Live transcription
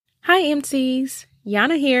Hi, MCs.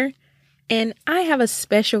 Yana here, and I have a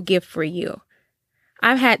special gift for you.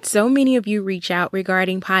 I've had so many of you reach out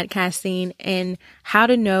regarding podcasting and how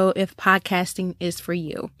to know if podcasting is for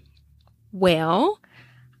you. Well,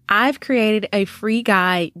 I've created a free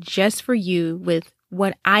guide just for you with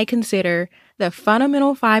what I consider the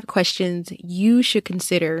fundamental 5 questions you should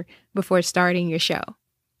consider before starting your show.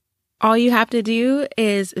 All you have to do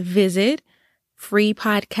is visit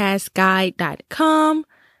freepodcastguide.com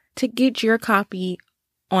to get your copy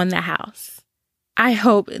on the house. I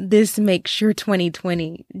hope this makes your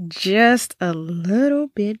 2020 just a little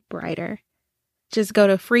bit brighter. Just go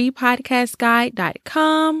to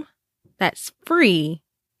freepodcastguide.com. That's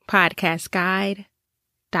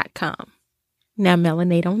freepodcastguide.com. Now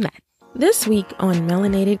melanate on that. This week on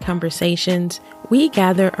Melanated Conversations, we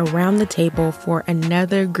gather around the table for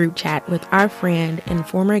another group chat with our friend and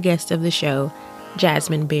former guest of the show,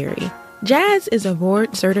 Jasmine Berry. Jazz is a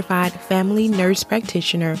board-certified family nurse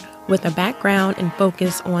practitioner with a background and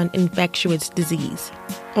focus on infectious disease.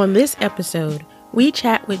 On this episode, we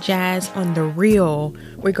chat with Jazz on the real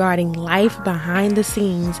regarding life behind the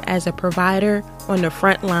scenes as a provider on the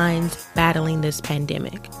front lines battling this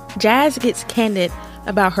pandemic. Jazz gets candid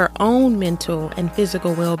about her own mental and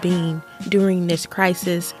physical well-being during this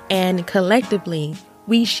crisis, and collectively,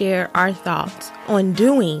 we share our thoughts on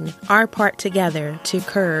doing our part together to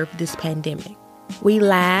curb this pandemic. We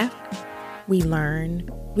laugh, we learn,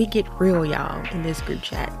 we get real, y'all, in this group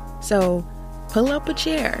chat. So pull up a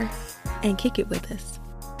chair and kick it with us.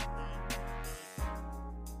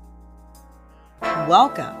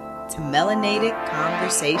 Welcome to Melanated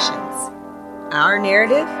Conversations, our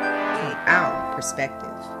narrative from our perspective.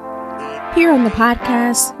 Here on the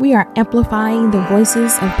podcast, we are amplifying the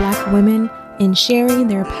voices of Black women and sharing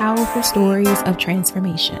their powerful stories of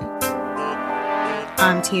transformation.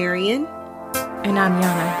 I'm Tyrian. And I'm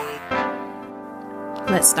Yana.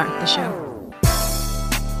 Let's start the show.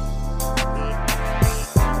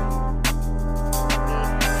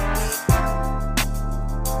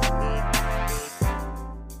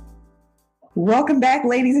 Welcome back,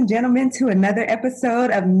 ladies and gentlemen, to another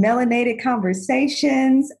episode of Melanated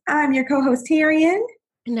Conversations. I'm your co-host, Tyrian.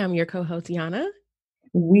 And I'm your co-host, Yana.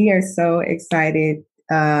 We are so excited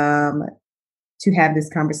to have this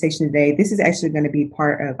conversation today. This is actually going to be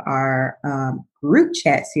part of our group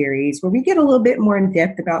chat series where we get a little bit more in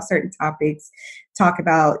depth about certain topics, talk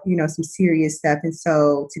about, some serious stuff. And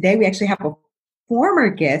so today we actually have a former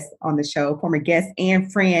guest on the show, former guest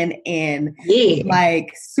and friend and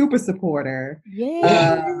super supporter.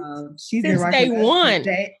 Yeah. She's since day one.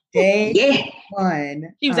 Day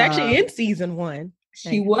one. She was actually in season 1.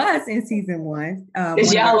 She was in season 1.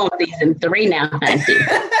 It's y'all on season 3 now, honey.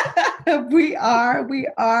 We are.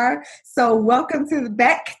 So welcome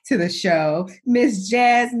back to the show, Miss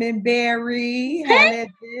Jasmine Berry.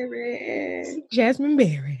 Jasmine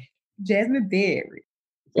Berry.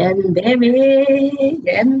 I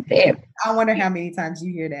wonder how many times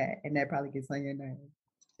you hear that, and that probably gets on your nerves.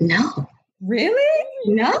 No. Really?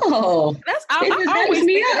 No. That's it hypes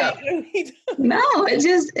me up. No, it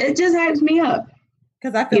just hypes me up.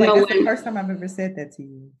 Because I feel like that's the first time I've ever said that to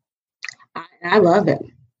you. I love it.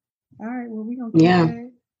 All right, well, we gonna keep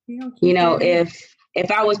it. If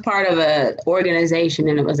I was part of an organization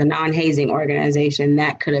and it was a non-hazing organization,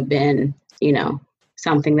 that could have been,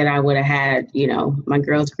 something that I would have had, my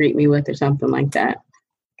girls greet me with or something like that.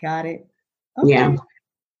 Got it. Okay. Yeah.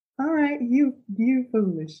 All right. You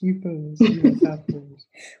foolish. You are so foolish.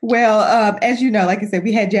 Well, as you know, like I said,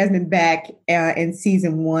 we had Jasmine back in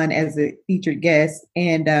season 1 as a featured guest.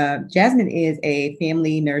 And Jasmine is a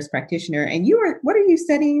family nurse practitioner. And what are you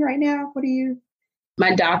studying right now?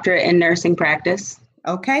 My doctorate in nursing practice.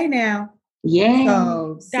 Okay, now. Yeah.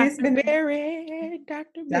 So, Dr. Berry.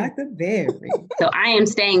 So I am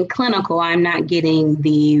staying clinical. I'm not getting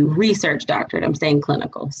the research doctorate. I'm staying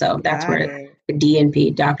clinical. So that's where the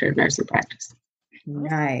DNP, Doctorate of Nursing Practice.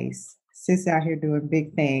 Nice. Sis out here doing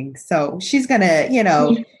big things. So she's going to,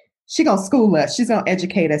 she's going to school us. She's going to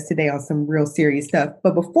educate us today on some real serious stuff.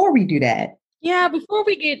 But before we do that. Yeah, before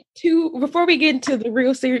we get into the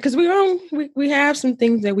real serious, because we have some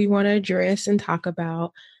things that we want to address and talk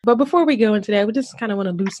about. But before we go into that, we just kind of want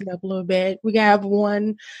to loosen up a little bit. We have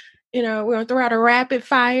one, we're going to throw out a rapid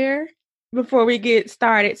fire before we get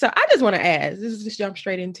started. So I just want to ask, this is just jump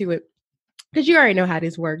straight into it. Because you already know how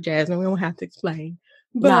this works, Jasmine. We don't have to explain.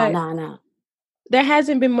 But No. There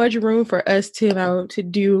hasn't been much room for us to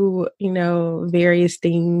do, various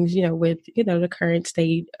things, with, the current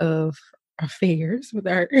state of affairs with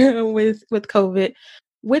our with COVID,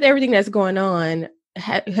 with everything that's going on.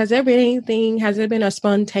 has there been anything? Has there been a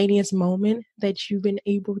spontaneous moment that you've been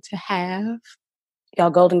able to have? Y'all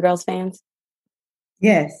Golden Girls fans?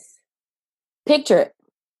 Yes. Picture it.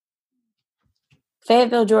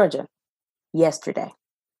 Fayetteville, Georgia, yesterday.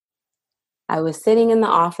 I was sitting in the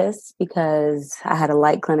office because I had a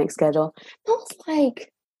light clinic schedule. I was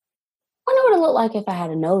like, I wonder what it looked like if I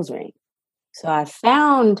had a nose ring. So I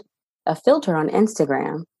found a filter on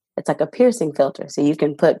Instagram. It's like a piercing filter. So you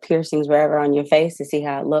can put piercings wherever on your face to see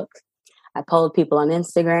how it looks. I polled people on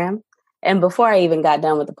Instagram. And before I even got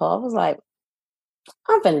done with the poll, I was like,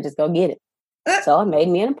 I'm finna just go get it. So I made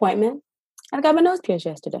me an appointment. I got my nose pierced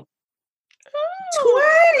yesterday.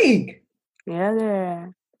 Twig! Yeah,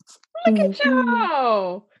 there. Look at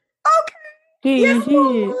y'all. Okay. Yes,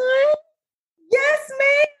 Lord. Yes,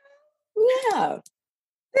 ma'am. Yeah.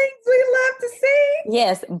 Things we love to see.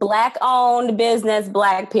 Yes, Black-owned business,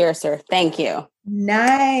 Black piercer. Thank you.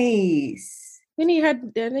 Nice. I need her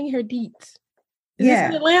deets. Is Yeah. this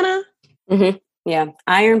in Atlanta? Mm-hmm. Yeah.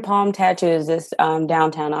 Iron Palm Tattoos is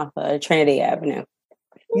downtown off of Trinity Avenue.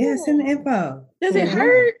 Yeah, send the info. Does it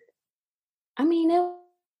hurt? I mean, it.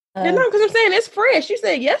 No, because I'm saying it's fresh. You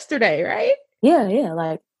said yesterday, right? Yeah,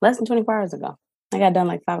 like less than 24 hours ago. I got done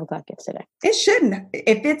like 5 o'clock yesterday. It shouldn't.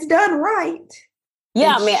 If it's done right.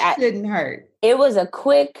 Yeah, it shouldn't hurt. It was a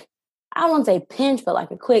quick, I won't say pinch, but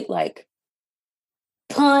like a quick like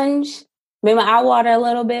plunge. Made my eye water a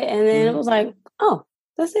little bit, and then it was like, oh,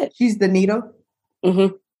 that's it. She's the needle.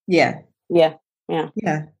 Mm-hmm. Yeah. I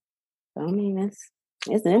mean,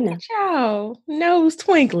 it's in there. Ciao. Nose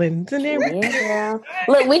twinklings and everything. Yeah.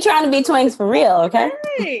 Look, we trying to be twinks for real, okay?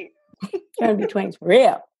 Right. Trying to be twinks for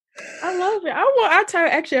real. I love it.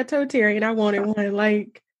 I told Terry and I wanted one.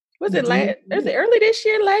 Like, was it early this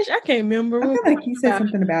year? I can't remember. I feel like you said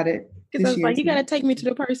something about it. Because I was like, you got to take me to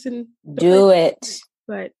the person. Do it.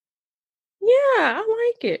 But yeah,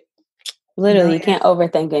 I like it. Literally, you can't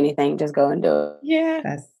overthink anything. Just go and do it. Yeah.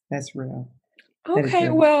 That's real. Okay,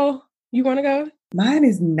 well, you want to go? Mine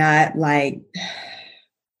is not like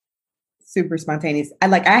super spontaneous. I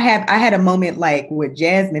had a moment like what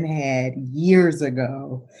Jasmine had years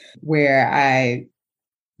ago where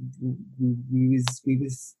we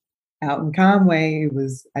was out in Conway. It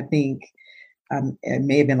was, I think, it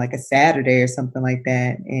may have been like a Saturday or something like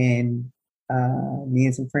that. And me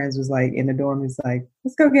and some friends was like in the dorm was like,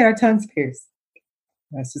 let's go get our tongues pierced.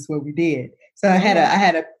 That's just what we did. So I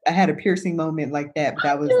had a piercing moment like that. But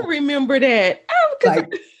that was, I remember that.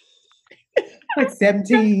 Like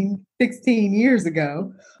 17, 16 years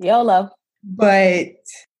ago. YOLO. But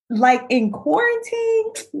like in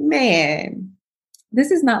quarantine, man,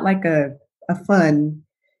 this is not like a fun,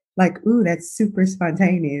 like, ooh, that's super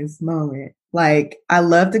spontaneous moment. Like, I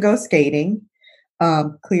love to go skating.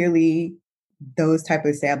 Clearly, those type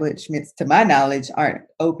of establishments, to my knowledge, aren't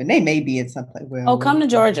open. They may be in some place. Well, come to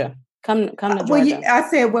Georgia. Come to Georgia. Well, I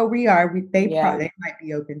said where we are. They might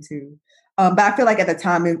be open too. But I feel like at the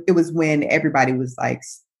time it was when everybody was like,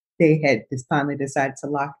 they had just finally decided to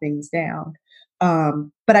lock things down.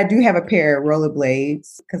 But I do have a pair of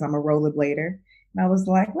rollerblades because I'm a rollerblader. And I was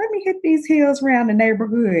like, let me hit these hills around the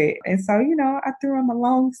neighborhood. And so, I threw on my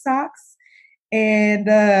long socks and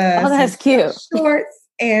that's cute. Shorts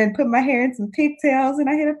and put my hair in some pigtails, and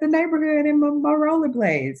I hit up the neighborhood in my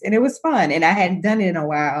rollerblades. And it was fun. And I hadn't done it in a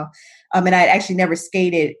while. And I actually never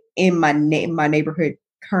skated in my neighborhood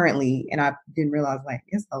currently, and I didn't realize like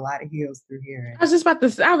it's a lot of hills through here. I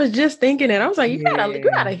was just thinking that. I was like, you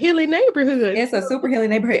got a hilly neighborhood. It's a super hilly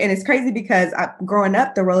neighborhood, and it's crazy because growing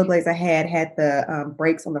up, the rollerblades I had the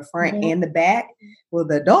brakes on the front and the back. Well,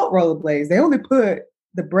 the adult rollerblades, they only put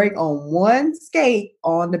the brake on one skate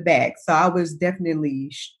on the back. So I was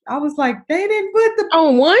definitely, I was like, they didn't put the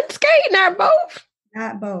on one skate, not both.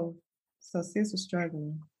 Not both. So sis was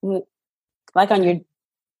struggling. Like on your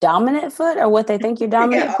dominant foot, or what they think your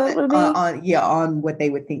dominant foot would be? On what they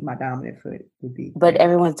would think my dominant foot would be. But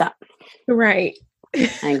everyone's not. Right. I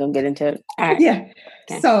ain't gonna get into it. All right. Yeah.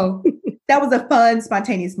 Okay. So that was a fun,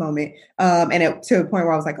 spontaneous moment. And to a point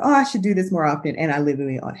where I was like, oh, I should do this more often. And I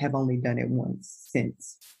literally have only done it once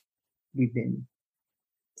since we've been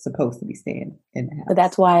supposed to be staying in the house. But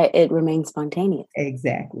that's why it remains spontaneous.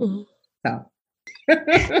 Exactly. Mm-hmm. So.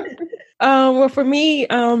 Well, for me,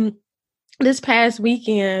 this past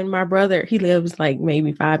weekend, my brother, he lives like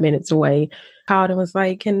maybe 5 minutes away, called and was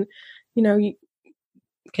like, can the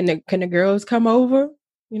girls come over?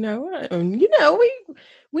 We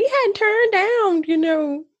hadn't turned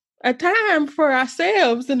down, a time for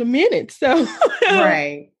ourselves in a minute. So,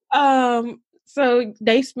 right. So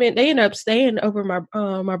they ended up staying over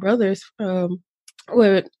my brother's,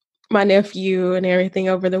 with my nephew and everything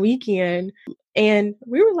over the weekend. And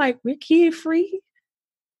we were like, we're kid free.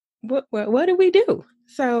 What do we do?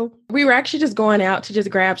 So we were actually just going out to just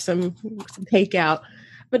grab some takeout.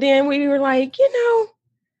 But then we were like,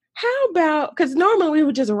 how about, because normally we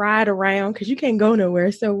would just ride around because you can't go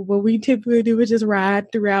nowhere. So what we typically do is just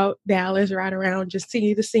ride throughout Dallas, ride around, just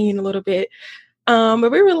see the scene a little bit.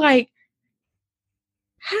 But we were like,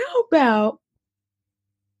 how about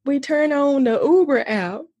we turn on the Uber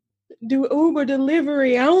app, do Uber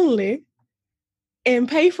delivery only, and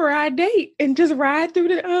pay for our date and just ride through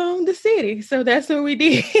the city. So that's what we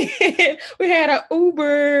did. We had a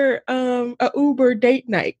Uber date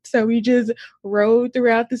night. So we just rode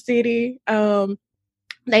throughout the city.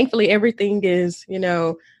 Thankfully everything is,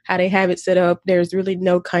 how they have it set up. There's really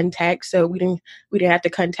no contact. So we didn't have to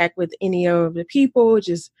contact with any of the people,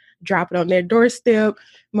 just drop it on their doorstep.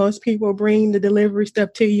 Most people bring the delivery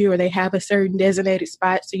stuff to you, or they have a certain designated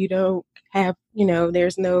spot. So you don't have,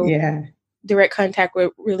 there's no direct contact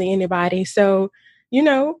with really anybody. So,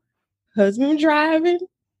 husband driving,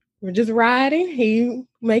 we're just riding. He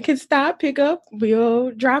make his stop, pick up, we'll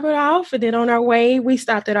drop it off. And then on our way, we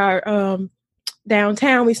stopped at our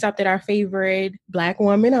downtown. We stopped at our favorite Black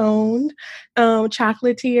woman owned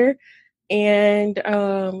chocolatier and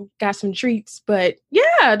got some treats. But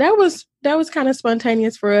yeah, that was kind of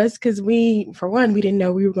spontaneous for us because we didn't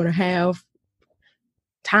know we were going to have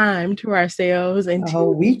time to ourselves and a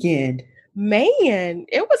whole weekend. Man,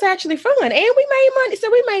 it was actually fun, and we made money. So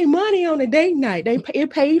we made money on a date night. It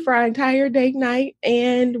paid for our entire date night,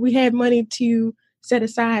 and we had money to set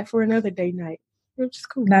aside for another date night, which is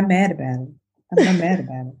cool. I'm not mad about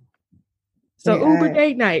it. So yeah, Uber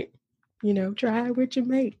date night, try what you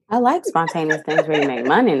make. I like spontaneous things where you make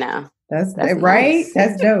money now. That's right. Nice.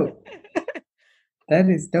 That's dope. That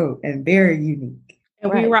is dope and very unique. And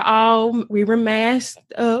right. we were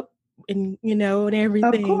masked up. And and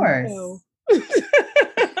everything. Of course. So.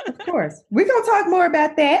 Of course. We're gonna talk more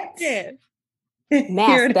about that. Yeah.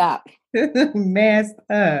 Masked up. Masked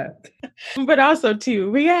up. But also too,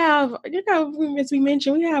 we have, as we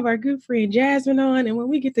mentioned, we have our good friend Jasmine on, and when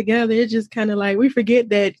we get together, it's just kind of like we forget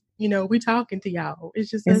that, we talking to y'all. It's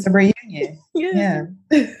just a reunion. Yeah.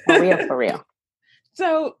 For real.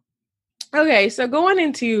 So okay, so going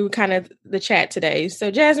into kind of the chat today. So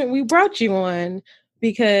Jasmine, we brought you on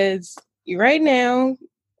because right now,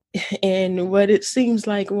 and what it seems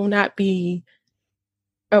like will not be,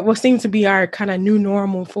 what seems to be our kind of new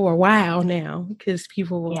normal for a while now, because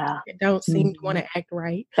people don't seem to want to act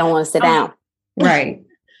right. Don't want to sit down. Right.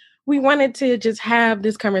 We wanted to just have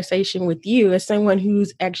this conversation with you as someone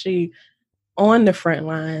who's actually on the front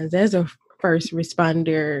lines as a first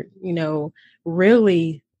responder,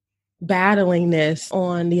 really battling this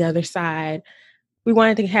on the other side. We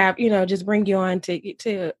wanted to have, just bring you on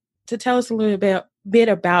to tell us a little bit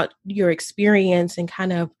about your experience and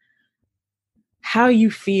kind of how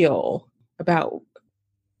you feel about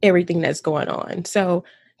everything that's going on. So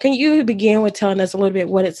can you begin with telling us a little bit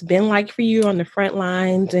what it's been like for you on the front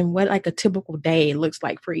lines and what like a typical day looks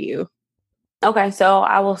like for you? Okay, so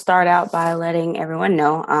I will start out by letting everyone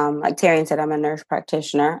know, like Taryn said, I'm a nurse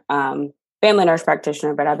practitioner, family nurse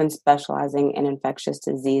practitioner, but I've been specializing in infectious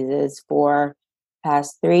diseases for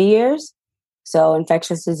past 3 years. So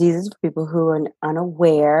infectious diseases for people who are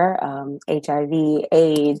unaware, HIV,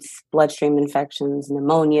 AIDS, bloodstream infections,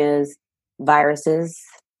 pneumonias, viruses,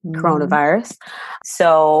 coronavirus.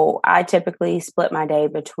 So I typically split my day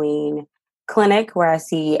between clinic, where I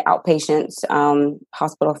see outpatients,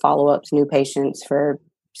 hospital follow-ups, new patients for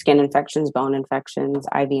skin infections, bone infections,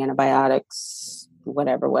 IV antibiotics,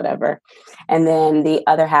 whatever. And then the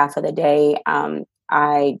other half of the day,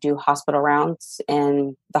 I do hospital rounds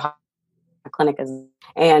in the clinic,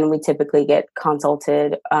 and we typically get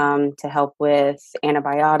consulted to help with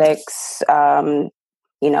antibiotics, to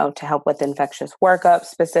help with infectious workup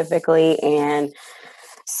specifically. And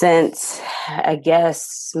since I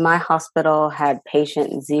guess my hospital had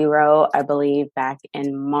patient 0, I believe back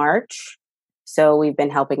in March, so we've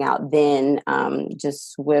been helping out then,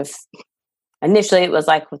 just with. Initially, it was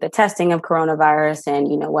like with the testing of coronavirus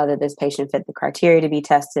and, whether this patient fit the criteria to be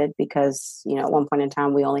tested because, at one point in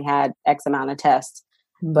time, we only had X amount of tests.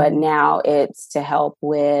 Mm-hmm. But now it's to help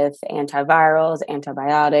with antivirals,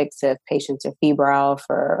 antibiotics, if patients are febrile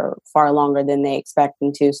for far longer than they expect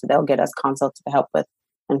them to. So they'll get us consults to help with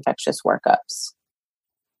infectious workups.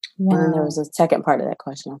 Wow. And then there was a second part of that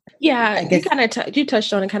question. Yeah, you kind of you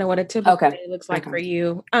touched on it, kind of what a typical day looks like for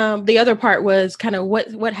you. The other part was kind of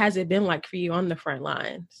what has it been like for you on the front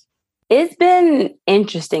lines? It's been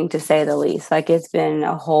interesting to say the least. Like it's been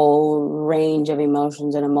a whole range of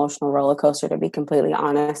emotions, an emotional roller coaster, to be completely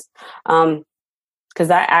honest. Because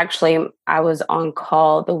I was on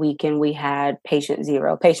call the weekend we had patient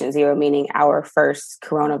zero meaning our first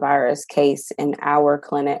coronavirus case in our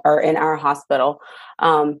clinic or in our hospital.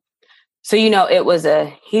 So, it was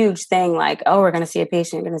a huge thing like, oh, we're going to see a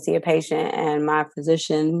patient. And my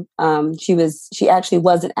physician, she actually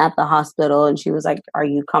wasn't at the hospital and she was like, are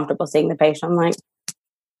you comfortable seeing the patient? I'm like,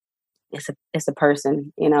 it's a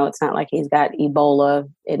person, it's not like he's got Ebola.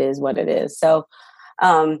 It is what it is. So,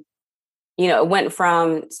 it went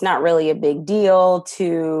from it's not really a big deal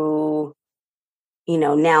to,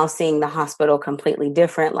 now seeing the hospital completely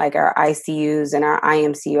different, like our ICUs and our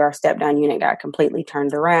IMCU, our step down unit got completely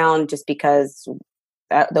turned around just because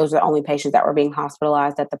those are the only patients that were being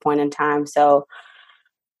hospitalized at the point in time. So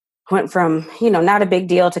went from, not a big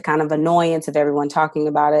deal to kind of annoyance of everyone talking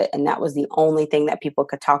about it. And that was the only thing that people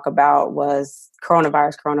could talk about was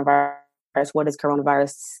coronavirus, what is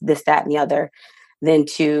coronavirus, this, that, and the other. Then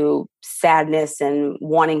to sadness and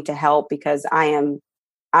wanting to help because I'm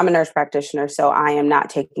a nurse practitioner, so I am not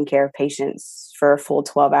taking care of patients for a full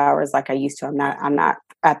 12 hours like I used to. I'm not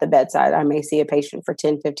at the bedside. I may see a patient for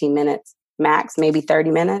 10, 15 minutes, max, maybe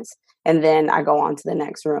 30 minutes, and then I go on to the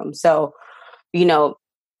next room. So,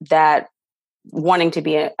 that wanting to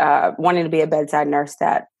be a bedside nurse,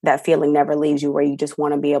 that feeling never leaves you where you just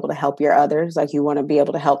want to be able to help your others, like you want to be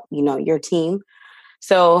able to help, your team.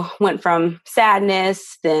 So went from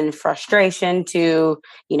sadness, then frustration to,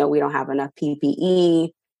 we don't have enough PPE.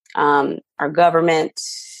 Our government,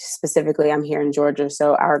 specifically, I'm here in Georgia.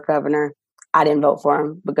 So our governor, I didn't vote for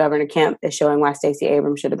him, but Governor Kemp is showing why Stacey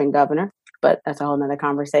Abrams should have been governor. But that's a whole nother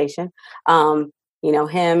conversation. Him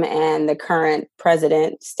and the current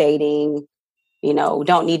president stating, we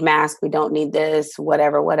don't need masks. We don't need this,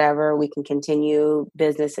 whatever. We can continue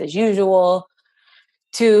business as usual.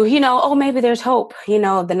 To, maybe there's hope,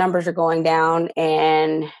 the numbers are going down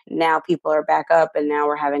and now people are back up and now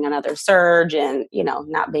we're having another surge and,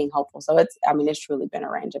 not being hopeful. So it's truly been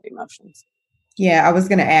a range of emotions. Yeah, I was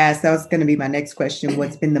going to ask, that was going to be my next question.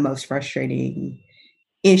 What's been the most frustrating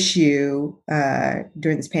issue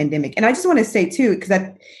during this pandemic? And I just want to say too, because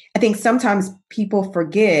I think sometimes people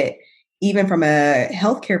forget, even from a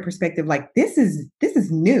healthcare perspective, like this is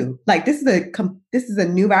new. Like this is a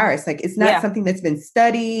new virus. Like it's not something that's been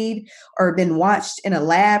studied or been watched in a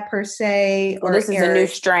lab per se. Well, this is a new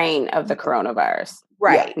strain of the coronavirus.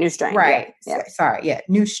 Right. Yeah, new strain. Right. Yeah. Sorry. Yeah.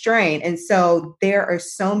 New strain. And so there are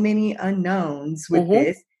so many unknowns with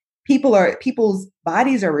this. People's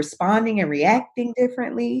bodies are responding and reacting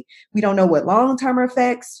differently. We don't know what long-term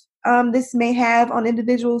effects this may have on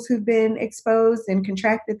individuals who've been exposed and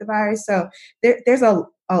contracted the virus. So there's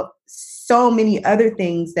so many other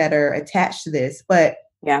things that are attached to this. But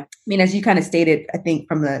yeah, as you kind of stated, I think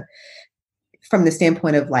from the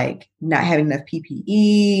standpoint of like not having enough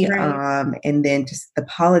PPE, right. And then just the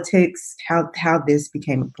politics, how this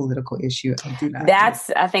became a political issue.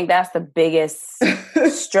 I think that's the biggest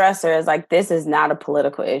stressor is like, this is not a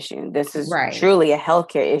political issue. This is truly a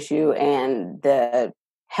healthcare issue and the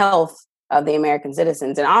health of the American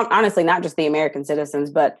citizens. And honestly, not just the American citizens,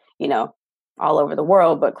 but, all over the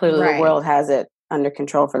world, but clearly the world has it under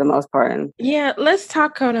control for the most part. And yeah, let's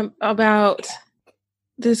talk about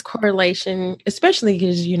this correlation, especially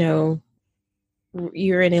because,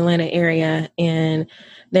 you're in the Atlanta area and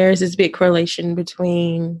there's this big correlation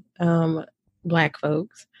between Black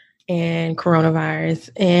folks and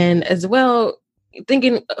coronavirus. And as well,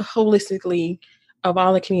 thinking holistically of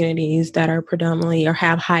all the communities that are predominantly or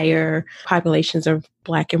have higher populations of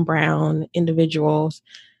Black and Brown individuals,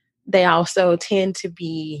 they also tend to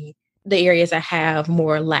be the areas that have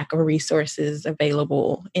more lack of resources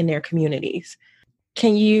available in their communities.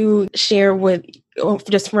 Can you share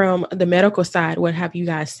just from the medical side, what have you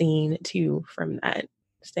guys seen too from that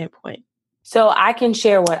standpoint? So I can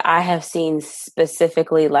share what I have seen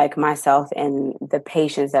specifically, like myself and the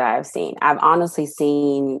patients that I've seen. I've honestly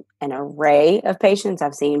seen an array of patients.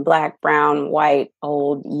 I've seen Black, brown, white,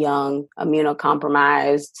 old, young,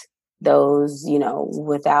 immunocompromised, those,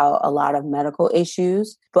 without a lot of medical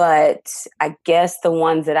issues. But I guess the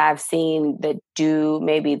ones that I've seen that do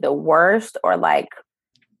maybe the worst or like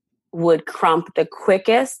would crump the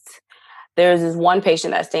quickest, there's this one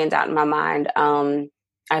patient that stands out in my mind.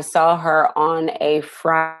 I saw her on a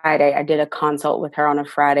Friday. I did a consult with her on a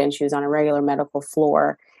Friday and she was on a regular medical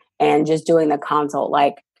floor and just doing the consult,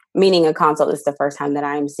 meaning a consult is the first time that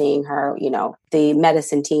I'm seeing her. The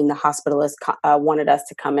medicine team, the hospitalist wanted us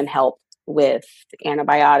to come and help with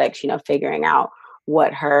antibiotics, figuring out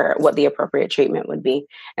what the appropriate treatment would be.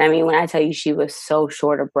 And when I tell you she was so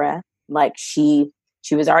short of breath, she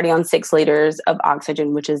was already on 6 liters of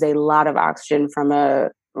oxygen, which is a lot of oxygen from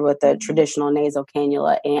a with a traditional nasal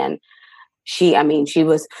cannula. And she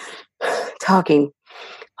was talking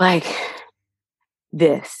like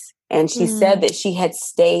this. And she said that she had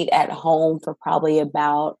stayed at home for probably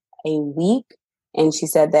about a week. And she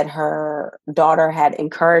said that her daughter had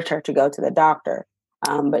encouraged her to go to the doctor.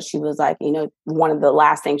 But she was like, one of the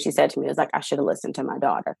last things she said to me was like, I should have listened to my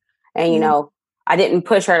daughter. And, I didn't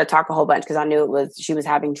push her to talk a whole bunch because I knew she was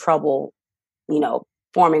having trouble,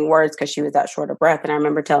 forming words because she was that short of breath. And I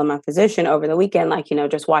remember telling my physician over the weekend, like,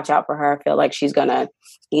 just watch out for her. I feel like she's gonna,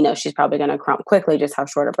 she's probably gonna crump quickly, just how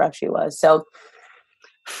short of breath she was. So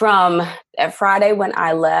from Friday when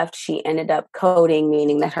I left, she ended up coding,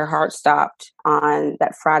 meaning that her heart stopped on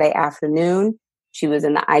that Friday afternoon. She was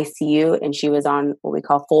in the ICU and she was on what we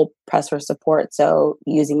call full pressor support. So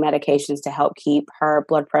using medications to help keep her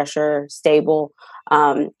blood pressure stable,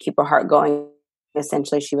 keep her heart going.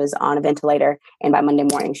 Essentially, she was on a ventilator, and by Monday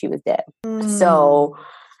morning, she was dead. So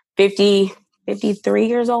 53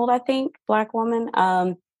 years old, I think, Black woman.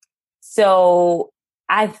 So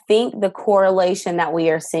I think the correlation that we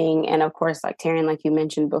are seeing, and of course, like Taryn, like you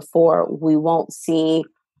mentioned before, we won't see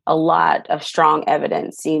a lot of strong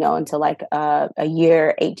evidence, until like a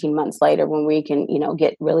year, 18 months later, when we can,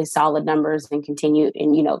 get really solid numbers and continue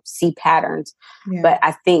and, see patterns. Yeah. But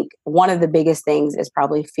I think one of the biggest things is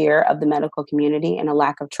probably fear of the medical community and a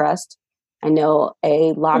lack of trust. I know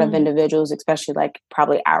a lot of individuals, especially like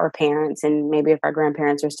probably our parents and maybe if our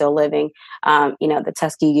grandparents are still living, the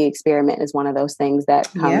Tuskegee experiment is one of those things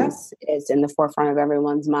that comes is in the forefront of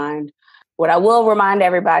everyone's mind. What I will remind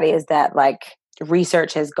everybody is that like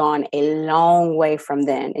research has gone a long way from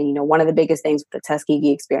then. And, one of the biggest things with the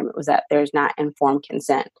Tuskegee experiment was that there's not informed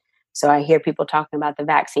consent. So I hear people talking about the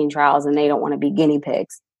vaccine trials and they don't want to be guinea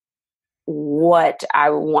pigs. What I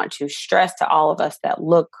want to stress to all of us that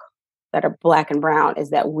are Black and brown is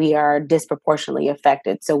that we are disproportionately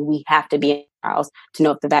affected. So we have to be in trials to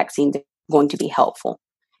know if the vaccine is going to be helpful.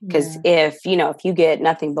 Because if you get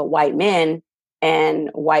nothing but white men and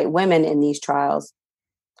white women in these trials,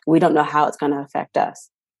 we don't know how it's going to affect us.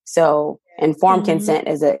 So informed consent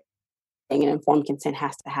is a thing, and informed consent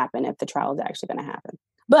has to happen if the trial is actually going to happen.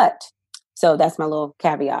 But so that's my little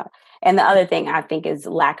caveat. And the other thing I think is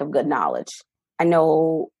lack of good knowledge. I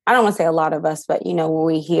know, I don't want to say a lot of us, but, when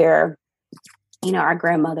we hear, our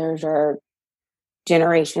grandmothers or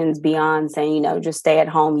generations beyond saying, just stay at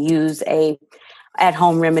home, use a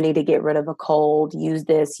at-home remedy to get rid of a cold, use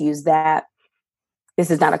this, use that. This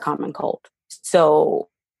is not a common cold. So,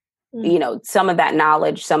 some of that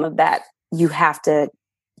knowledge, some of that you have to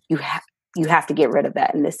get rid of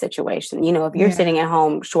that in this situation. If you're sitting at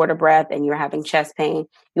home short of breath and you're having chest pain,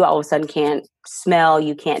 you all of a sudden can't smell,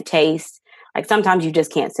 you can't taste. Like sometimes you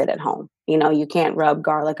just can't sit at home. You can't rub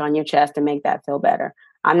garlic on your chest and make that feel better.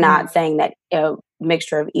 I'm not saying that a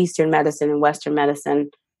mixture of Eastern medicine and Western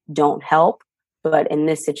medicine don't help. But in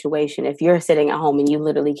this situation, if you're sitting at home and you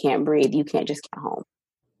literally can't breathe, you can't just get home.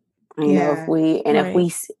 If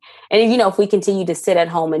we continue to sit at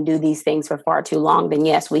home and do these things for far too long, then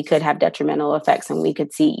yes, we could have detrimental effects and we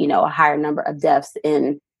could see, a higher number of deaths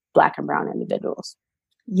in Black and brown individuals.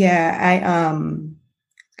 Yeah, I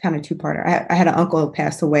kind of two-parter. I had an uncle who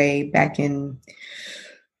passed away back in,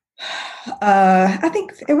 I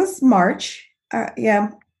think it was March.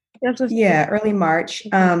 Early March.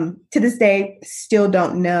 To this day, still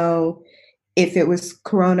don't know if it was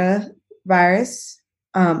coronavirus.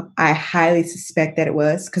 I highly suspect that it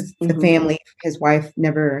was because the family, his wife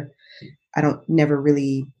never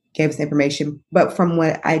really gave us information. But from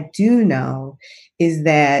what I do know is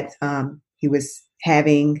that he was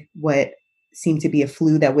having what seemed to be a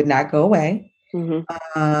flu that would not go away. Went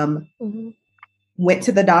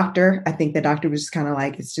to the doctor. I think the doctor was just kind of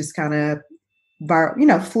like, it's just kind of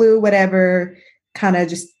viral, flu, whatever, kind of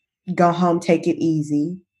just go home, take it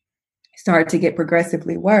easy. Started to get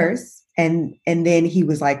progressively worse. And then he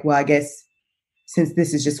was like, well, I guess since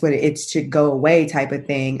this is just what it should go away type of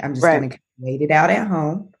thing, I'm just going to wait it out at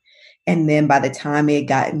home. And then by the time it had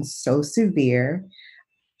gotten so severe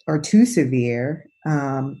or too severe,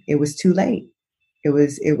 it was too late. It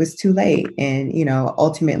was too late and,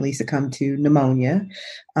 ultimately succumbed to pneumonia.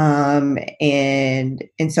 And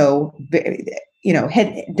so,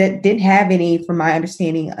 didn't have any, from my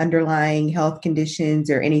understanding, underlying health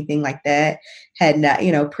conditions or anything like that, had not,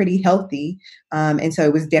 pretty healthy. And so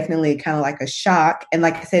it was definitely kind of like a shock. And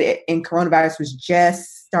like I said, and coronavirus was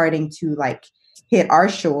just starting to like hit our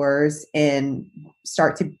shores and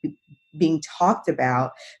start to being talked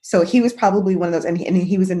about. So he was probably one of those, and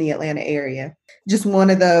he was in the Atlanta area, just one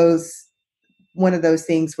of those one of those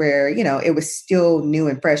things where, it was still new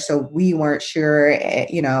and fresh. So we weren't sure,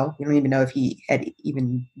 we don't even know if he had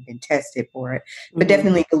even been tested for it, but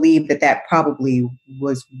definitely believe that probably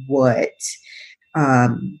was what,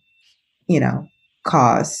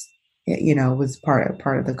 caused, was part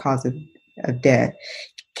of the cause of death.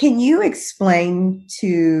 Can you explain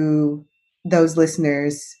to those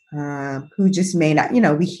listeners who just may not,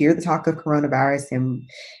 we hear the talk of coronavirus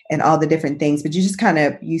and all the different things, but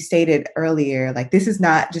you stated earlier, like, this is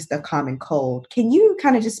not just a common cold. Can you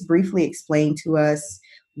kind of just briefly explain to us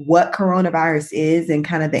what coronavirus is and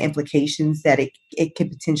kind of the implications that it could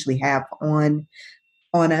potentially have on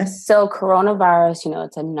us? So coronavirus,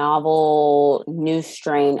 it's a novel new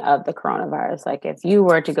strain of the coronavirus. Like if you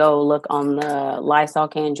were to go look on the Lysol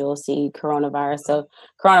cans, you'll see coronavirus. So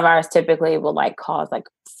coronavirus typically will cause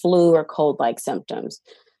flu or cold-like symptoms.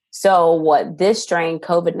 So what this strain,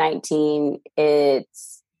 COVID-19,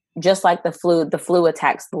 it's just like the flu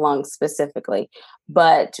attacks the lungs specifically.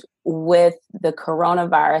 But with the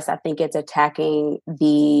coronavirus, I think it's attacking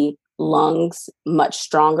the lungs much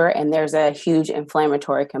stronger, and there's a huge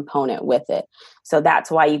inflammatory component with it. So that's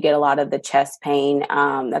why you get a lot of the chest pain.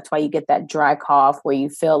 That's why you get that dry cough where you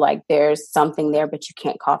feel like there's something there, but you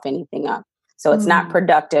can't cough anything up. So it's not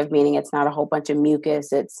productive, meaning it's not a whole bunch of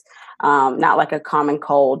mucus. It's not like a common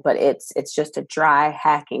cold, but it's just a dry,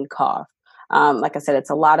 hacking cough. Like I said,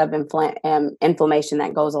 it's a lot of inflammation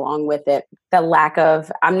that goes along with it. The lack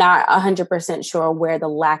of, I'm not 100% sure where the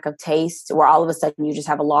lack of taste, where all of a sudden you just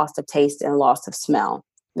have a loss of taste and a loss of smell.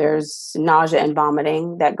 There's nausea and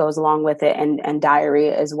vomiting that goes along with it, and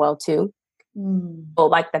diarrhea as well too. So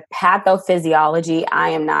like the pathophysiology, I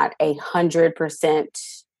am not 100%,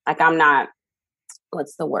 I'm not,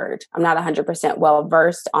 what's the word? I'm not 100% well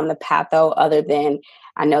versed on the patho, other than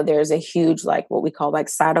I know there's a huge, what we call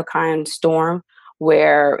cytokine storm,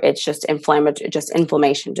 where it's just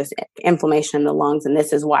inflammation in the lungs. And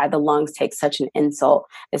this is why the lungs take such an insult.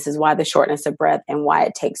 This is why the shortness of breath, and why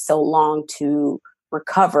it takes so long to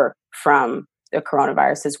recover from the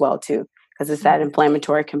coronavirus as well too, because it's that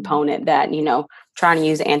inflammatory component that, trying to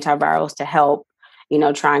use antivirals to help,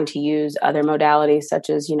 trying to use other modalities such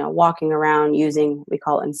as, walking around using, we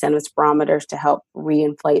call incentive spirometers to help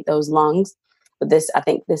reinflate those lungs. But I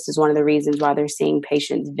think this is one of the reasons why they're seeing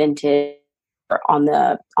patients vented on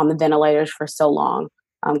the ventilators for so long,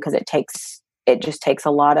 because it just takes a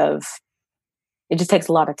lot of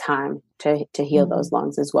time to heal those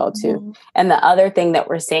lungs as well too. And the other thing that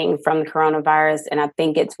we're seeing from the coronavirus, and I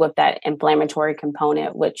think it's with that inflammatory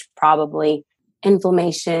component, which probably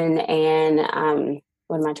inflammation and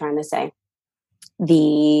what am I trying to say?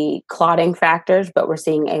 The clotting factors, but we're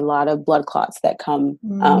seeing a lot of blood clots that come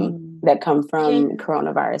from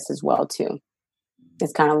coronavirus as well too.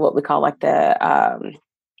 It's kind of what we call the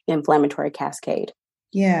inflammatory cascade.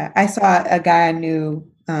 Yeah, I saw a guy I knew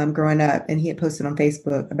growing up, and he had posted on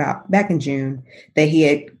Facebook about back in June that he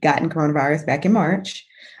had gotten coronavirus back in March,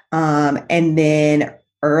 and then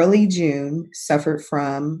early June suffered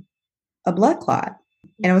from a blood clot.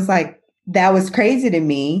 And I was like, that was crazy to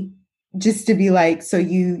me, just to be like, so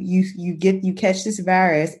you catch this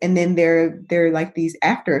virus, and then there are these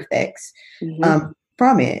after effects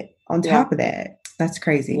from it on top of that. That's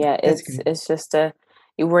crazy. Yeah, it's just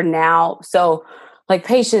we're now, so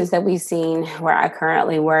patients that we've seen where I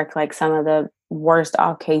currently work, some of the worst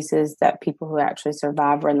off cases that people who actually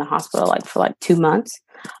survived were in the hospital for 2 months.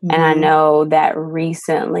 And I know that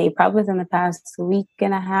recently, probably within the past week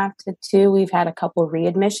and a half to 2, we've had a couple of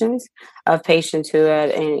readmissions of patients who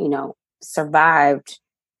had, survived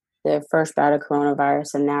the first bout of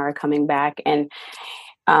coronavirus and now are coming back and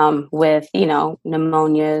with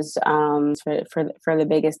pneumonias for the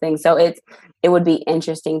biggest thing. So it would be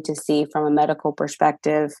interesting to see from a medical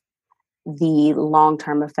perspective the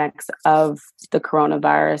long-term effects of the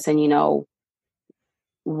coronavirus, and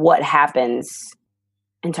what happens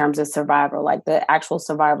in terms of survival, the actual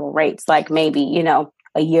survival rates, maybe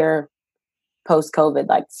a year post-COVID,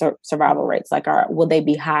 survival rates, will they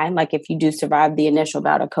be high? If you do survive the initial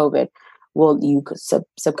bout of COVID, will you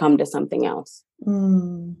succumb to something else?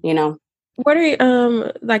 What are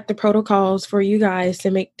the protocols for you guys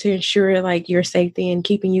to ensure your safety and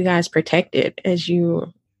keeping you guys protected as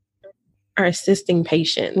you are assisting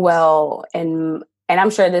patients? Well, and I'm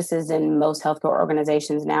sure this is in most healthcare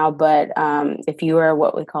organizations now, but if you are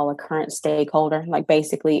what we call a current stakeholder,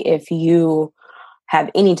 basically if you have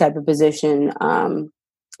any type of position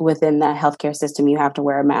within the healthcare system, you have to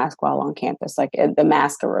wear a mask while on campus. The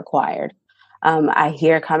masks are required. I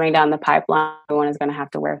hear coming down the pipeline, everyone is going to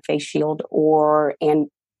have to wear a face shield or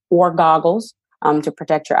goggles to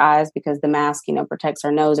protect your eyes, because the mask, protects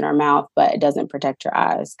our nose and our mouth, but it doesn't protect your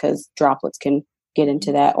eyes because droplets can get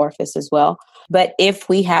into that orifice as well. But if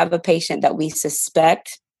we have a patient that we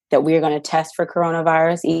suspect that we're going to test for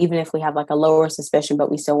coronavirus, even if we have like a lower suspicion,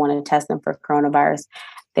 but we still want to test them for coronavirus,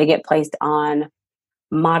 they get placed on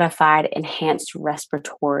modified enhanced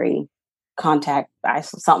respiratory contact,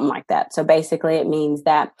 something like that. So basically it means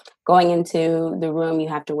that going into the room, you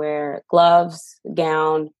have to wear gloves,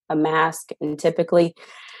 gown, a mask, and typically,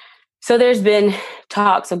 so there's been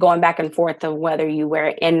talks of going back and forth of whether you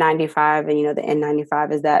wear N95, and the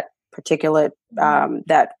N95 is that particulate,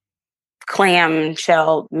 that clam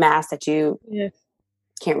shell mask that you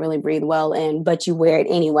can't really breathe well in, but you wear it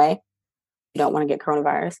anyway. You don't want to get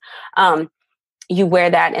coronavirus. You wear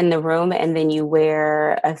that in the room, and then you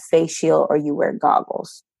wear a face shield or you wear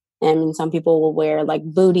goggles. And some people will wear like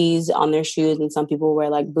booties on their shoes, and some people wear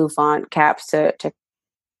like bouffant caps to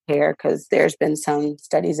hair, because there's been some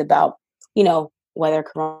studies about, whether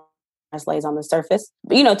coronavirus lays on the surface.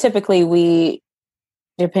 But, typically we,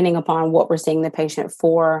 depending upon what we're seeing the patient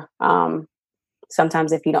for,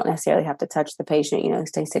 sometimes if you don't necessarily have to touch the patient,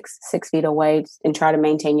 stay six feet away and try to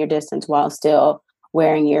maintain your distance while still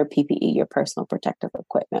wearing your PPE, your personal protective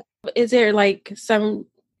equipment. Is there like I'm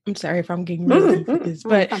sorry if I'm getting really deep with this,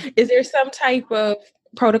 but is there some type of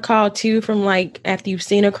protocol too from like after you've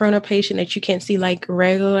seen a corona patient that you can't see like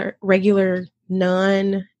regular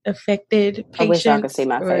non-affected patients? I wish y'all could see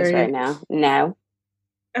my face right now. No.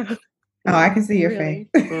 Oh, I can see your face.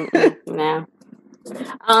 No.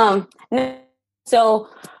 So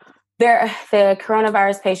the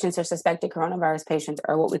coronavirus patients or suspected coronavirus patients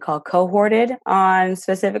are what we call cohorted on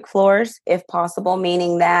specific floors, if possible,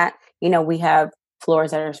 meaning that, we have floors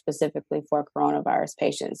that are specifically for coronavirus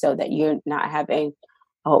patients, so that you're not having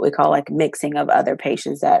what we call like mixing of other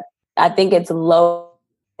patients. That I think it's low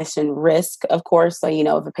risk, of course. So,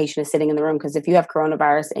 if a patient is sitting in the room, because if you have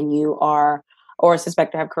coronavirus and you are, or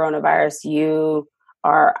suspect to have coronavirus, you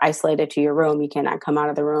are isolated to your room. You cannot come out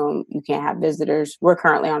of the room. You can't have visitors. We're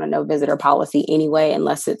currently on a no visitor policy anyway,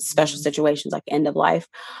 unless it's special situations like end of life.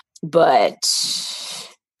 But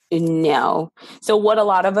no. So what a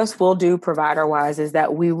lot of us will do provider wise is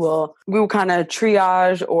that we will kind of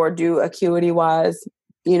triage or do acuity wise.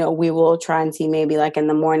 We will try and see maybe like in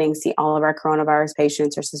the morning, see all of our coronavirus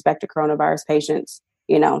patients or suspected coronavirus patients,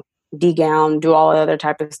 degown, do all the other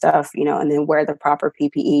type of stuff, and then wear the proper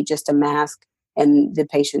PPE, just a mask, and the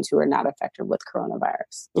patients who are not affected with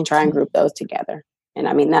coronavirus, and try and group those together. And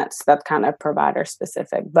I mean, that's kind of provider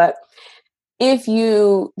specific. But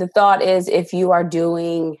the thought is if you are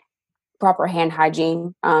doing proper hand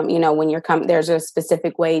hygiene, when you're there's a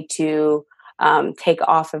specific way to take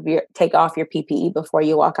off your PPE before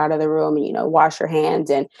you walk out of the room, and, wash your hands,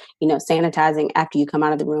 and, sanitizing after you come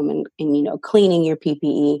out of the room, and cleaning your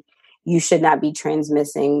PPE. You should not be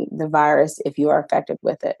transmitting the virus if you are affected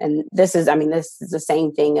with it. And this is the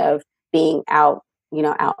same thing of being out,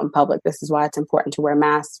 out in public. This is why it's important to wear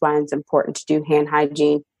masks, why it's important to do hand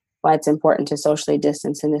hygiene, why it's important to socially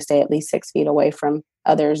distance and to stay at least 6 feet away from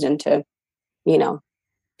others, and to,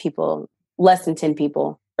 people less than 10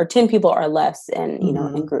 people or 10 people or less in,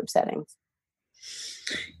 in group settings.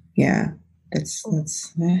 Yeah, that's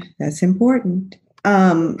important.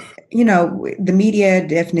 The media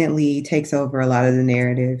definitely takes over a lot of the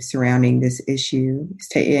narrative surrounding this issue.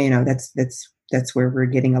 That's where we're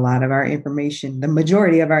getting a lot of our information, the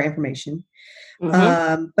majority of our information.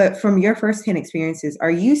 Mm-hmm. But from your firsthand experiences,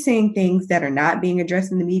 are you seeing things that are not being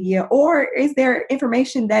addressed in the media, or is there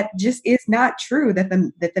information that just is not true that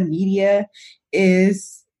the media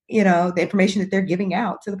is, the information that they're giving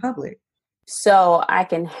out to the public? So I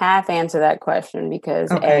can half answer that question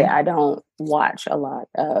because I don't watch I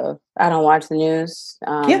don't watch the news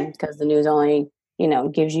because the news only,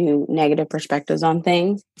 gives you negative perspectives on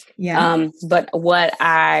things. Yeah. But what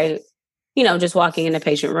I, just walking into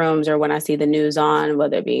patient rooms, or when I see the news on,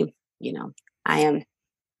 whether it be, I am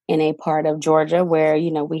in a part of Georgia where,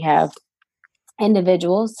 we have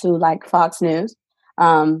individuals who like Fox News,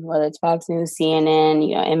 whether it's Fox News, CNN,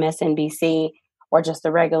 MSNBC, or just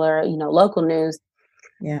the regular, local news,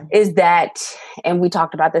 is that, and we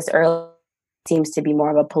talked about this earlier, seems to be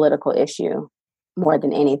more of a political issue more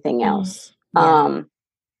than anything else. Yeah.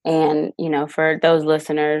 And, for those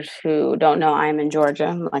listeners who don't know, I'm in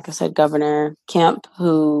Georgia. Like I said, Governor Kemp,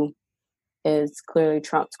 who is clearly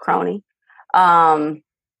Trump's crony, wants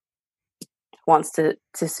to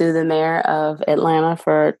sue the mayor of Atlanta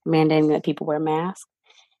for mandating that people wear masks.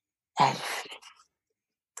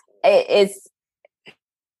 It's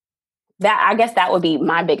that, I guess that would be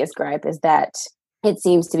my biggest gripe, is that it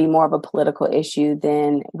seems to be more of a political issue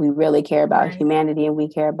than we really care about humanity, and we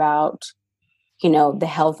care about, the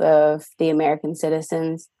health of the American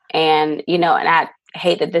citizens. And, and I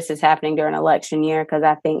hate that this is happening during election year, because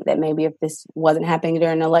I think that maybe if this wasn't happening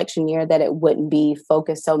during election year, that it wouldn't be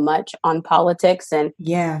focused so much on politics. And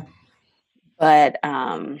but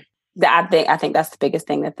I think that's the biggest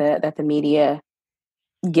thing that the media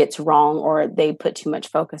gets wrong, or they put too much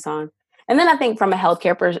focus on. And then I think from a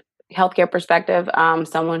healthcare perspective,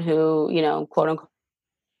 someone who, quote unquote,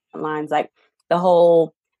 lines like the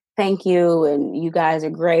whole thank you and you guys are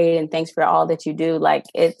great and thanks for all that you do. Like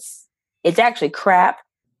it's actually crap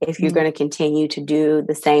if you're going to continue to do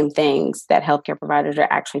the same things that healthcare providers are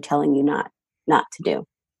actually telling you not to do.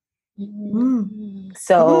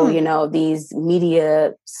 So, these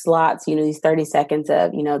media slots, these 30 seconds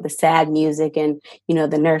of, the sad music and,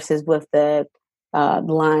 the nurses with the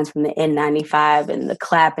lines from the N95 and the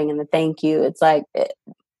clapping and the thank you. It's like,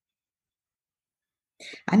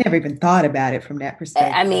 I never even thought about it from that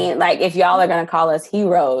perspective. I mean, like if y'all are going to call us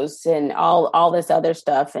heroes and all this other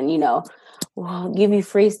stuff and, we'll give you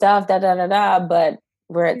free stuff, but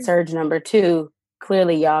we're at surge number 2.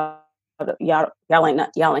 Clearly y'all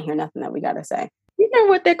ain't hear nothing that we got to say. You know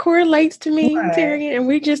what that correlates to me, Terry, and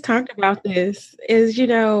we just talked about this, is,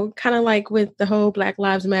 kind of like with the whole Black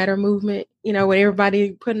Lives Matter movement, with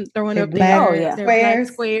everybody throwing up their black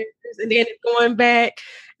squares, and then it's going back.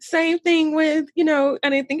 Same thing with, I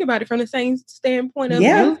didn't think about it from the same standpoint of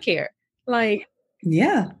healthcare. Like,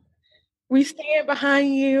 we stand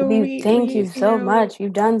behind you. Thank you so much.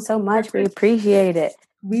 You've done so much. We appreciate it.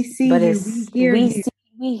 We see you.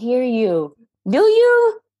 We hear you. Do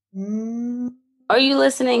you? Are you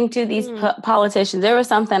listening to these politicians? There was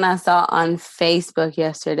something I saw on Facebook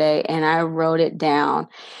yesterday, and I wrote it down.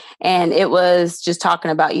 And it was just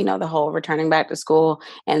talking about, the whole returning back to school.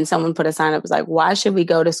 And someone put a sign up, was like, why should we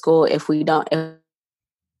go to school if the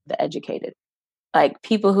educated? Like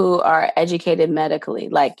people who are educated medically,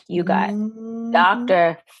 like you got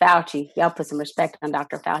Dr. Fauci. Y'all put some respect on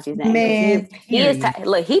Dr. Fauci's name. Man,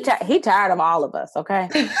 he tired of all of us. Okay.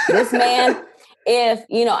 This man, if,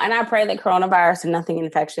 and I pray that coronavirus and nothing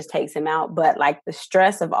infectious takes him out, but like the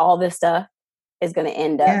stress of all this stuff is going to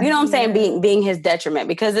end up, I'm saying, being his detriment,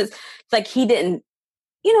 because it's like he didn't,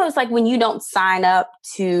 it's like when you don't sign up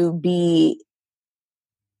to be,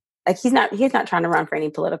 like he's not trying to run for any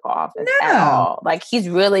political office at all. Like he's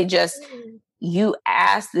really just, you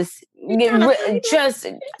ask this, just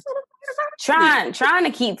trying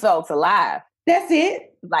to keep folks alive. That's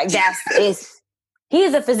it. Like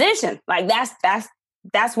he's a physician. Like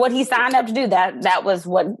that's what he signed up to do. That was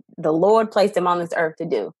what the Lord placed him on this earth to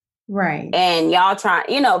do. Right. And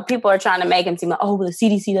y'all people are trying to make him seem like, oh, well, the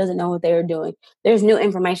CDC doesn't know what they're doing. There's new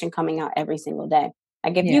information coming out every single day.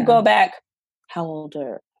 Like if you go back, how old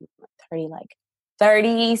are 30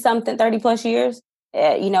 plus years?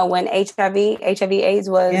 When HIV AIDS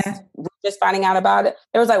was just finding out about it,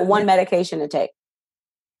 there was like one medication to take.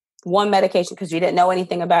 One medication, because you didn't know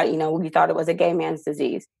anything about it. We thought it was a gay man's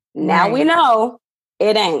disease. Now we know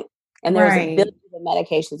it ain't. And there's a billion of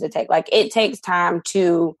medications to take. Like it takes time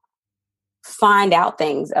to find out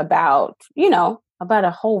things about, about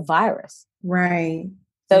a whole virus. Right.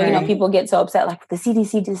 So, people get so upset, like the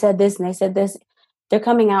CDC just said this and they said this. They're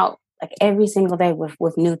coming out like every single day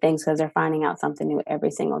with new things, because they're finding out something new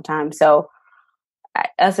every single time. So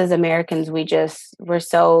us as Americans, we're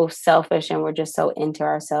so selfish and we're just so into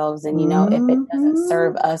ourselves. And, if it doesn't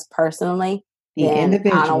serve us personally, then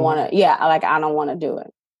I don't want to, I don't want to do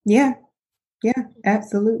it. Yeah. Yeah,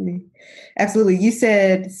 absolutely. Absolutely. You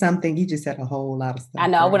said something, you just said a whole lot of stuff. I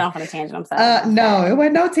know, I went off on a tangent. I'm sorry. No, it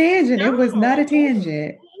was no tangent. No. It was not a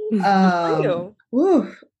tangent.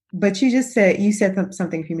 But you said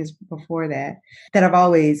something a few minutes before that I've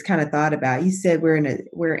always kind of thought about. You said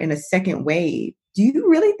we're in a second wave. Do you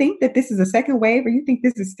really think that this is a second wave, or you think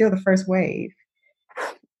this is still the first wave?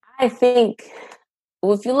 I think,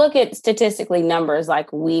 well, if you look at statistically numbers,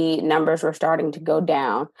 numbers were starting to go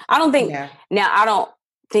down. I don't think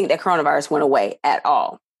that coronavirus went away at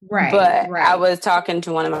all. Right. But I was talking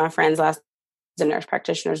to one of my friends last, a nurse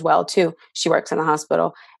practitioner as well too. She works in the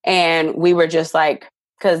hospital, and we were just like,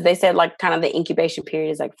 because they said like kind of the incubation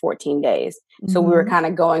period is like 14 days. So we were kind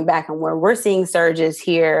of going back, and where we're seeing surges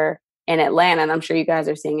here in Atlanta, and I'm sure you guys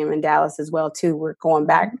are seeing them in Dallas as well too. We're going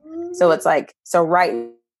back. So it's like,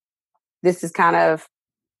 this is kind of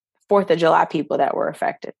 4th of July people that were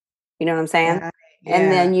affected. You know what I'm saying? Yeah.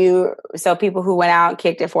 And then so people who went out and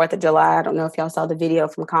kicked at 4th of July, I don't know if y'all saw the video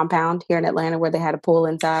from Compound here in Atlanta where they had a pool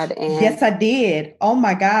inside. And yes, I did. Oh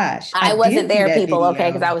my gosh. I wasn't there, people, okay,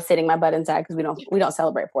 because I was sitting my butt inside, because we don't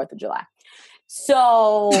celebrate 4th of July.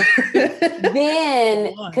 So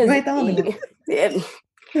then,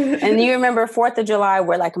 and you remember 4th of July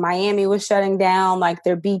where like Miami was shutting down like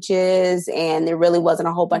their beaches and there really wasn't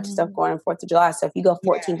a whole bunch of stuff going on 4th of July. So if you go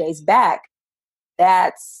 14 days back,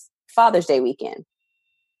 that's Father's Day weekend.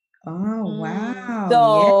 Oh, wow.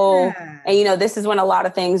 So, and this is when a lot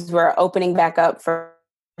of things were opening back up for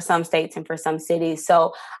some states and for some cities.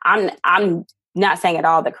 So I'm not saying at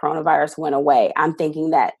all that coronavirus went away. I'm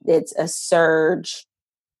thinking that it's a surge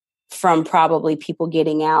from probably people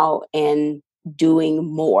getting out and doing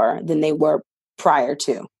more than they were prior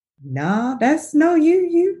to. No,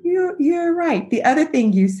 you're right. The other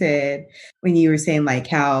thing you said when you were saying like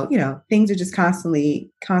how, things are just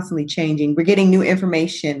constantly changing. We're getting new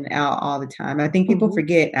information out all the time. I think people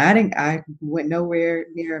forget. I went nowhere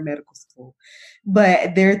near a medical school,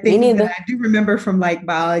 but there are things that I do remember from like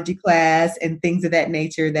biology class and things of that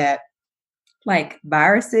nature that like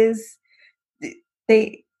viruses,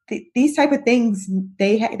 these type of things,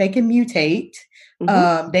 they can mutate.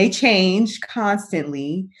 They change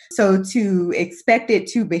constantly. So to expect it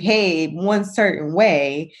to behave one certain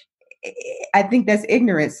way, I think that's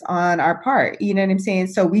ignorance on our part. You know what I'm saying?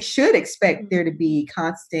 So we should expect there to be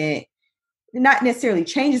constant, not necessarily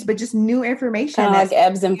changes, but just new information. Kind of like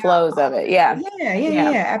ebbs and flows of it. Yeah.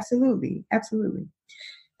 Yeah. Absolutely. That's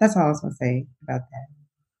all I was going to say about that.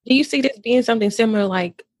 Do you see this being something similar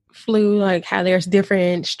like flu, like how there's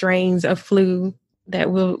different strains of flu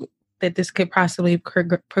that this could possibly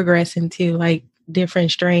progress into, like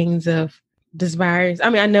different strains of this virus? I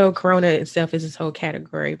mean, I know corona itself is this whole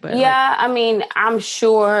category, but yeah, I mean, I'm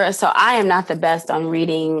sure. So I am not the best on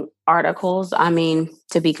reading articles. I mean,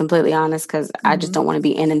 to be completely honest, because I just don't want to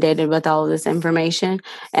be inundated with all of this information.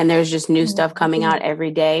 And there's just new stuff coming out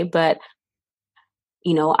every day. But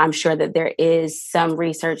I'm sure that there is some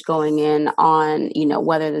research going in on,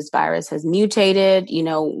 whether this virus has mutated,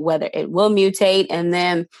 whether it will mutate. And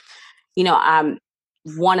then,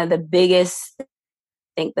 one of the biggest, I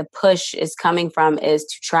think the push is coming from is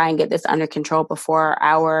to try and get this under control before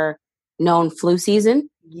our known flu season.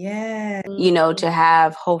 Yeah. To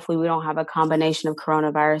have, hopefully we don't have a combination of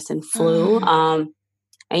coronavirus and flu. And,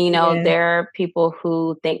 there are people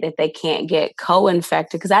who think that they can't get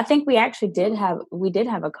co-infected because I think we actually did have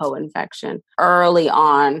a co-infection early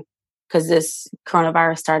on because this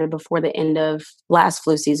coronavirus started before the end of last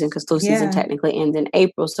flu season because flu season technically ends in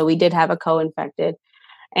April. So we did have a co-infected.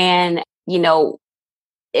 And,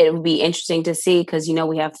 it would be interesting to see because,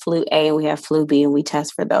 we have flu A and we have flu B and we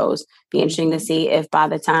test for those. Be interesting to see if by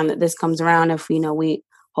the time that this comes around, if,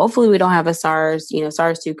 hopefully we don't have a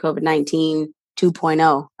SARS-2 COVID-19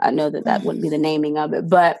 2.0. I know that wouldn't be the naming of it,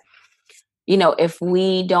 but if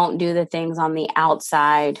we don't do the things on the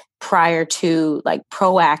outside prior to like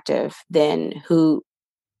proactive, then who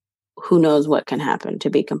knows what can happen, to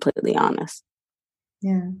be completely honest.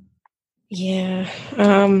 Yeah.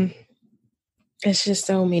 It's just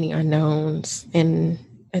so many unknowns and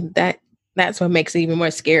that's what makes it even more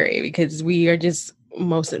scary because we are just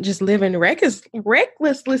living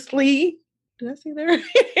recklessly. Did I see that?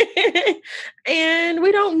 And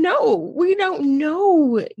we don't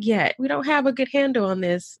know yet. We don't have a good handle on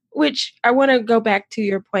this, which I want to go back to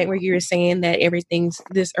your point where you were saying that everything's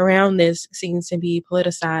around this seems to be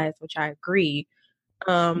politicized, which I agree.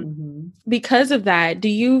 Because of that, do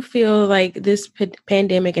you feel like this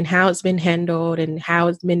pandemic and how it's been handled and how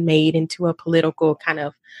it's been made into a political kind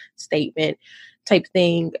of statement type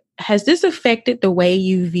thing, has this affected the way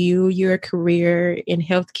you view your career in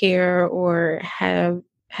healthcare, or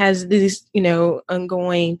has this,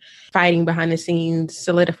 ongoing fighting behind the scenes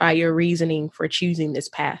solidified your reasoning for choosing this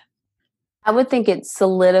path? I would think it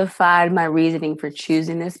solidified my reasoning for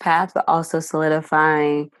choosing this path, but also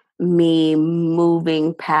solidifying me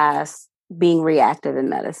moving past being reactive in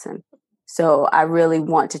medicine. So I really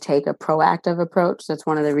want to take a proactive approach. That's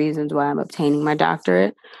one of the reasons why I'm obtaining my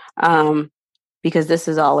doctorate, because this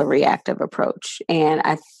is all a reactive approach. And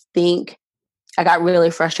I think I got really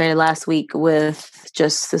frustrated last week with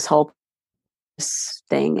just this whole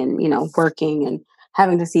thing and, working and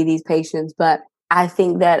having to see these patients. But I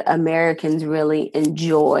think that Americans really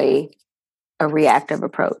enjoy a reactive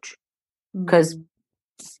approach because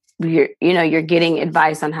you're getting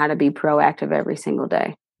advice on how to be proactive every single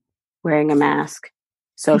day. Wearing a mask,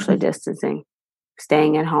 socially distancing,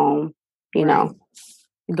 staying at home,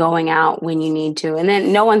 going out when you need to. And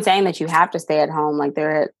then no one's saying that you have to stay at home. Like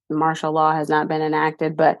martial law has not been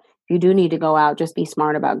enacted, but if you do need to go out, just be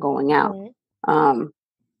smart about going out.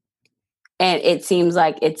 And it seems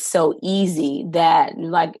like it's so easy that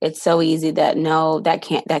no, that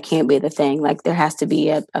can't be the thing. Like there has to be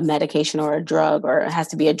a medication or a drug, or it has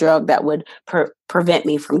to be a drug that would prevent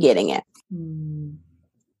me from getting it.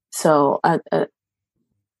 So I'm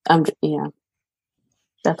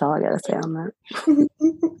that's all I gotta say on that.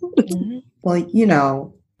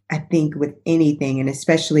 Well, I think with anything, and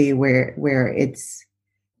especially where it's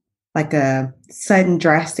like a sudden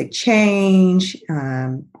drastic change,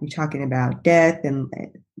 you're talking about death, and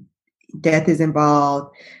death is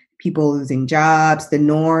involved, people losing jobs. The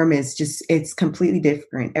norm is it's completely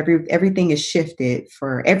different. Everything is shifted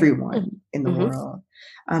for everyone in the world.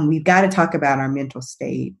 We've got to talk about our mental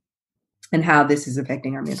state and how this is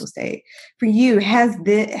affecting our mental state. For you,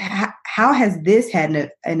 how has this had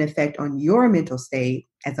an effect on your mental state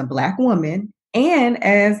as a Black woman and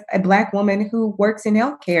as a Black woman who works in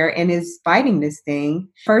healthcare and is fighting this thing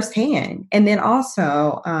firsthand? And then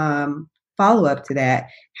also, follow up to that,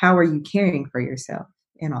 how are you caring for yourself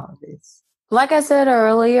in all of this? Like I said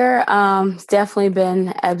earlier, it's definitely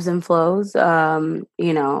been ebbs and flows,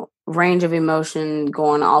 range of emotion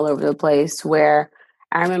going all over the place, where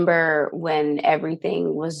I remember when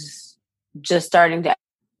everything was just starting to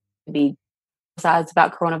be besides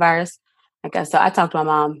about coronavirus. So I talk to my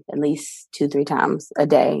mom at least 2-3 times a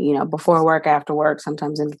day, before work, after work,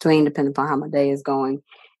 sometimes in between, depending upon how my day is going.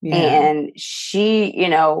 Yeah. And she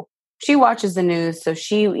watches the news. So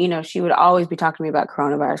she would always be talking to me about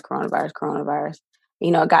coronavirus.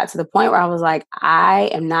 It got to the point where I was like, I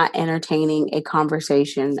am not entertaining a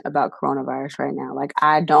conversation about coronavirus right now. Like,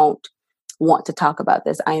 I don't want to talk about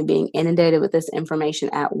this. I am being inundated with this information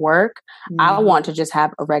at work. I want to just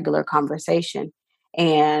have a regular conversation.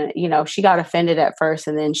 And, she got offended at first,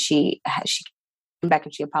 and then she came back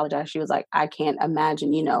and she apologized. She was like, I can't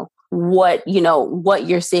imagine, what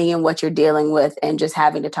you're seeing and what you're dealing with, and just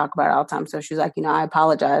having to talk about it all the time. So she was like, I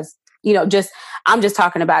apologize. I'm just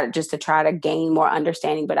talking about it just to try to gain more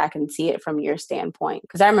understanding, but I can see it from your standpoint.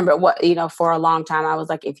 Because I remember for a long time, I was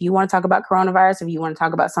like, if you want to talk about coronavirus, if you want to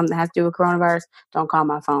talk about something that has to do with coronavirus, don't call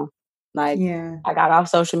my phone. I got off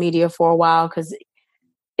social media for a while because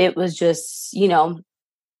it was just, and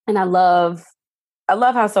I love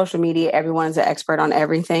how social media, everyone's an expert on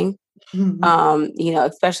everything.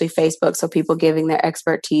 Especially Facebook. So people giving their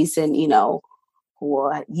expertise and,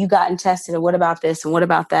 what you gotten tested, and what about this, and what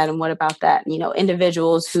about that, and what about that?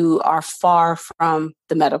 Individuals who are far from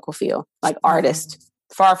the medical field, like artists,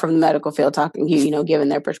 far from the medical field, talking to you, giving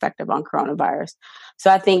their perspective on coronavirus.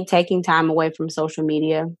 So I think taking time away from social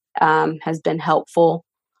media has been helpful.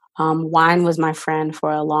 Wine was my friend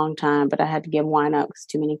for a long time, but I had to give wine up because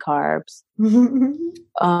too many carbs.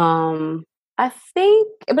 I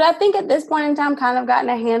think at this point in time, kind of gotten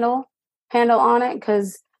a handle on it,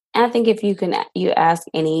 and I think if you ask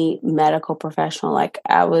any medical professional, like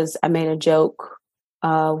I made a joke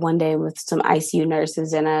one day with some ICU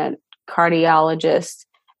nurses and a cardiologist,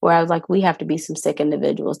 where I was like, we have to be some sick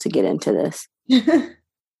individuals to get into this.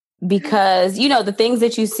 Because, the things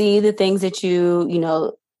that you see, the things that you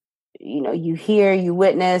hear, you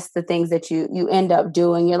witness, the things that you end up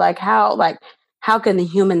doing, you're like, how can the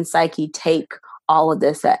human psyche take all of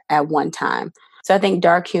this at one time? So I think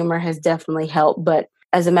dark humor has definitely helped, but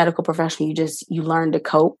as a medical professional, you learn to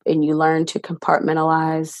cope, and you learn to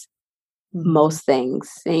compartmentalize most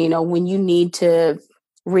things. And, when you need to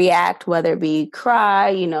react, whether it be cry,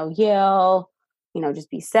 yell, just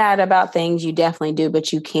be sad about things, you definitely do,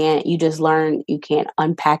 but you just learn, you can't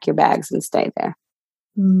unpack your bags and stay there.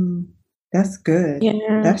 That's good.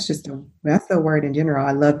 Yeah. That's the word in general.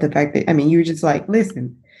 I love the fact that, you're just like,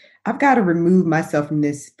 listen, I've got to remove myself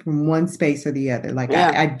from one space or the other. Like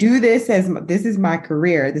I do this this is my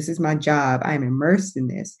career. This is my job. I'm immersed in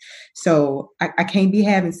this. So I can't be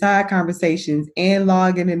having side conversations and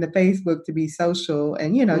logging into Facebook to be social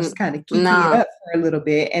and, just kind of keeping it up for a little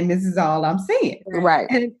bit. And this is all I'm seeing. Right.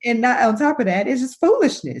 And not on top of that, it's just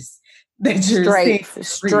foolishness that you're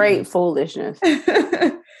straight foolishness.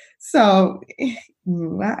 So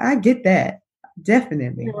I get that.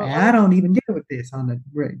 Definitely. I don't even deal with this on a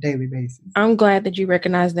daily basis. I'm glad that you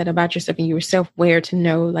recognize that about yourself, and you were self-aware to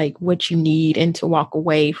know like what you need and to walk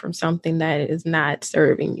away from something that is not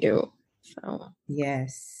serving you. So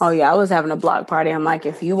yes. Oh yeah, I was having a block party. I'm like,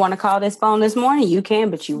 if you want to call this phone this morning, you can,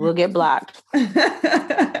 but you will get blocked.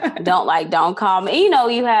 Don't call me.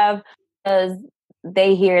 You have,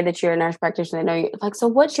 they hear that you're a nurse practitioner. They know you're like, so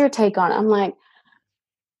what's your take on it? I'm like,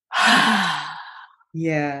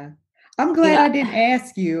 yeah. I'm glad I didn't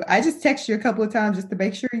ask you. I just texted you a couple of times just to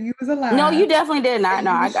make sure you was alive. No, you definitely did not.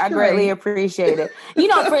 No, I greatly appreciate it.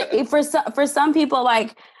 For some people,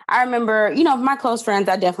 like I remember, my close friends,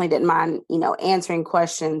 I definitely didn't mind, answering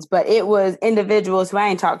questions, but it was individuals who I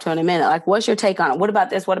ain't talked to in a minute. Like, what's your take on it? What about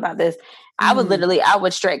this? What about this? I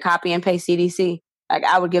would straight copy and paste CDC. Like,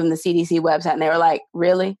 I would give them the CDC website and they were like,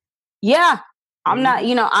 really? Yeah. I'm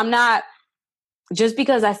not, just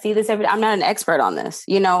because I see this every day, I'm not an expert on this.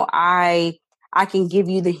 I can give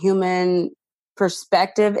you the human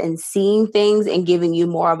perspective and seeing things and giving you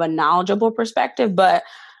more of a knowledgeable perspective, but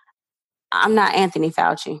I'm not Anthony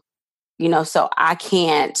Fauci, so I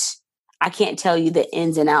can't tell you the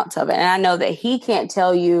ins and outs of it. And I know that he can't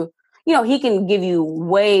tell you, he can give you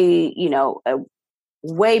a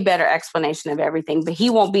way better explanation of everything, but he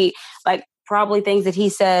won't be like probably things that he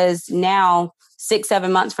says now,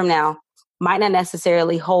 6-7 months from now, might not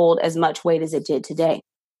necessarily hold as much weight as it did today.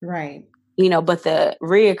 Right. But the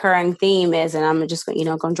reoccurring theme is, and I'm just, going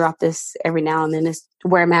to drop this every now and then, is to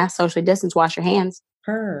wear a mask, socially distance, wash your hands,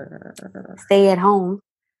 stay at home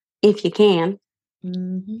if you can.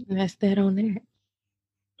 Mm-hmm. That's that on that.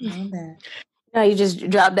 On that. No, you just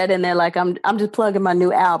drop that in there like I'm just plugging my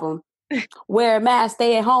new album. Wear a mask,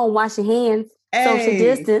 stay at home, wash your hands, social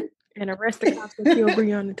distance. And arrest the cops that kill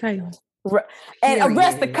Breonna Taylor. And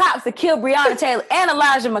arrest the cops that killed Breonna Taylor and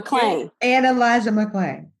Elijah McClain.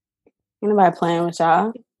 Anybody playing with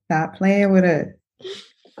y'all? Stop playing with us.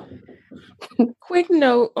 Quick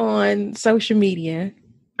note on social media,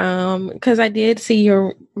 because I did see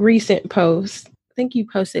your recent post. I think you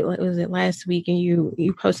posted, was it last week? And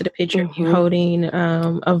you posted a picture of you holding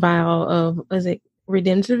a vial of, was it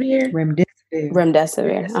Remdesivir?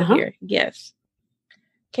 Remdesivir. Uh-huh. Yes.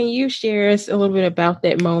 Can you share us a little bit about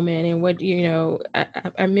that moment and what,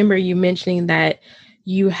 I remember you mentioning that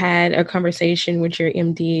you had a conversation with your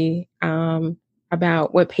MD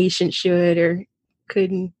about what patients should or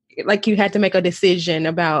couldn't, like you had to make a decision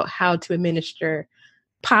about how to administer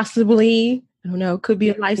possibly, I don't know, could be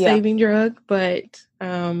a life-saving drug, but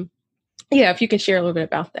if you can share a little bit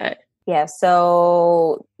about that. Yeah,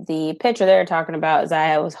 so the picture they're talking about is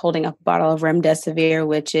I was holding up a bottle of Remdesivir,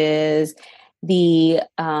 which is the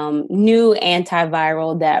new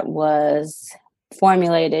antiviral that was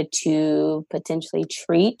formulated to potentially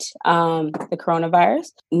treat the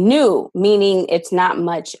coronavirus. New, meaning it's not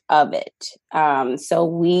much of it. So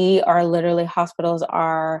we are literally, hospitals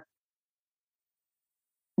are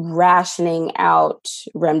rationing out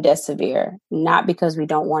Remdesivir, not because we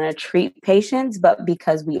don't want to treat patients, but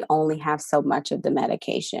because we only have so much of the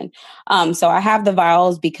medication. So I have the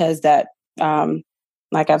vials because that,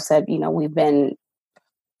 like I've said, we've been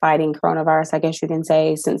fighting coronavirus, I guess you can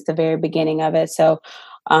say, since the very beginning of it. So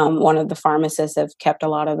one of the pharmacists have kept a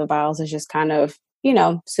lot of the vials as just kind of,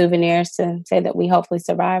 souvenirs to say that we hopefully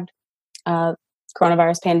survived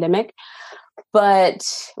coronavirus pandemic. But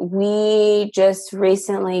we just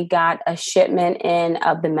recently got a shipment in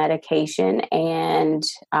of the medication, and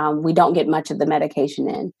we don't get much of the medication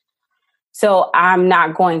in. So I'm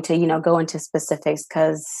not going to, go into specifics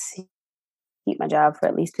because keep my job for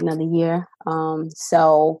at least another year.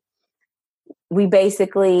 So we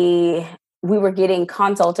were getting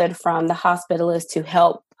consulted from the hospitalist to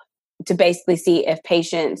help to basically see if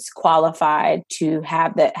patients qualified to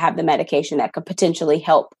have the medication that could potentially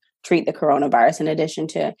help treat the coronavirus, in addition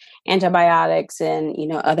to antibiotics and,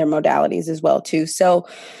 other modalities as well too. So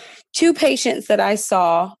 2 patients that I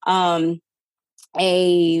saw,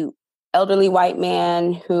 a elderly white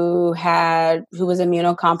man who was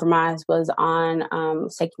immunocompromised, was on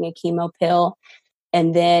taking a chemo pill,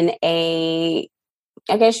 and then I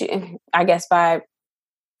guess by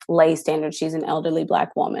lay standards, she's an elderly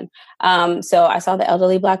Black woman. So I saw the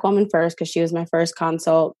elderly Black woman first because she was my first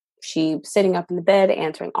consult. She was sitting up in the bed,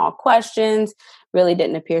 answering all questions, really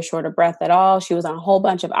didn't appear short of breath at all. She was on a whole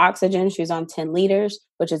bunch of oxygen. She was on 10 liters,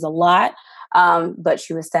 which is a lot. But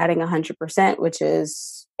she was statting 100%, which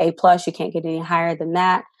is A+. You can't get any higher than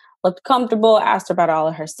that. Looked comfortable, asked her about all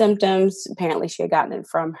of her symptoms. Apparently she had gotten it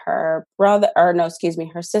from her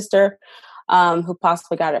her sister, who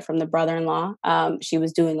possibly got it from the brother-in-law. She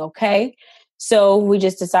was doing okay. So we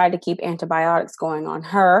just decided to keep antibiotics going on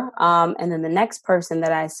her. And then the next person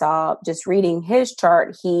that I saw, just reading his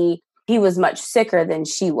chart, he was much sicker than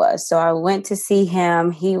she was. So I went to see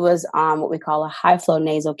him. He was on what we call a high flow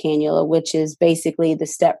nasal cannula, which is basically the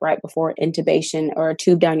step right before intubation, or a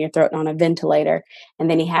tube down your throat on a ventilator.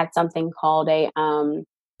 And then he had something called a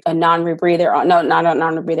non-rebreather, no, not a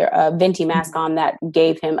non-rebreather, a venti mask on that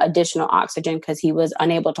gave him additional oxygen because he was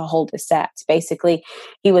unable to hold his sats. Basically,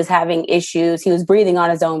 he was having issues. He was breathing on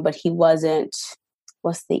his own, but he wasn't,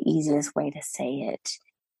 what's the easiest way to say it?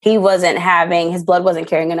 His blood wasn't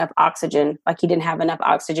carrying enough oxygen. Like, he didn't have enough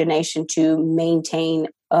oxygenation to maintain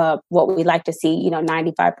what we like to see,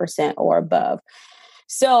 95% or above.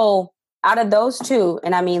 So out of those two,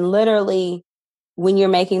 and I mean, literally, when you're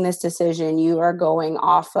making this decision, you are going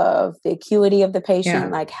off of the acuity of the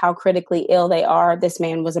patient, like how critically ill they are. This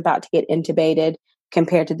man was about to get intubated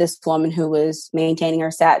compared to this woman who was maintaining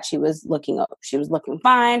her sat. She was looking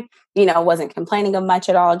fine, wasn't complaining of much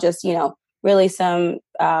at all. Just, really some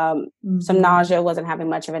nausea, wasn't having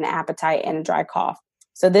much of an appetite, and a dry cough.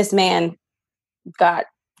 So this man got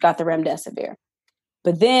the remdesivir.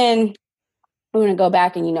 But then we're going to go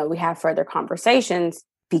back and, we have further conversations.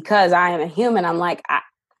 Because I am a human, I'm like,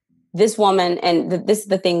 this woman, and this is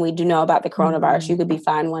the thing we do know about the coronavirus. You could be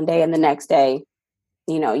fine one day and the next day,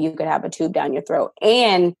 you could have a tube down your throat.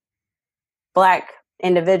 And Black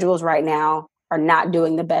individuals right now are not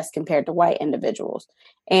doing the best compared to white individuals.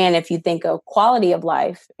 And if you think of quality of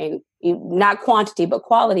life, and not quantity, but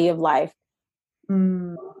quality of life,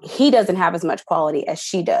 he doesn't have as much quality as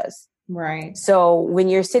she does. Right. So when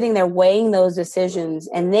you're sitting there weighing those decisions,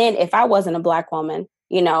 and then if I wasn't a Black woman,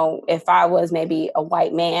 if I was maybe a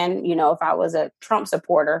white man, if I was a Trump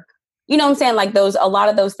supporter, what I'm saying? Like a lot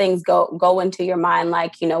of those things go into your mind.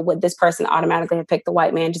 Like, would this person automatically have picked the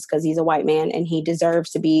white man just because he's a white man and he deserves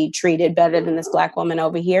to be treated better than this Black woman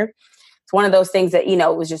over here? It's one of those things that,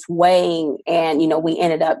 was just weighing, and, we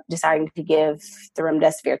ended up deciding to give the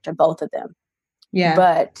remdesivir to both of them. Yeah.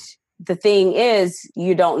 But the thing is,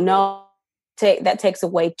 you don't know. That takes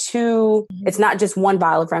away it's not just one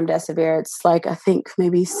vial of remdesivir. It's like, I think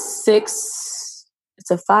maybe 6.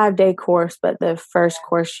 It's a 5-day course, but the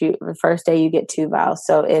first day you get 2 vials.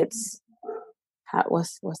 So it's,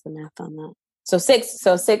 what's the math on that? So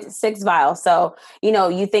six vials. So,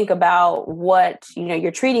 you think about what,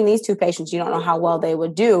 you're treating these 2 patients, you don't know how well they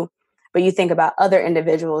would do, but you think about other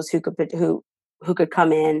individuals who could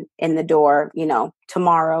come in the door,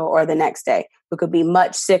 tomorrow or the next day, who could be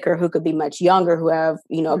much sicker, who could be much younger, who have,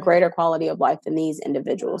 a greater quality of life than these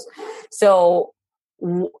individuals. So,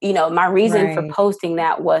 my reason for posting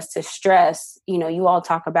that was to stress, you all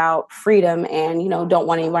talk about freedom and, don't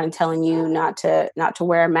want anyone telling you not to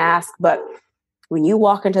wear a mask. But when you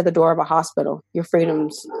walk into the door of a hospital, your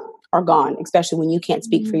freedoms are gone, especially when you can't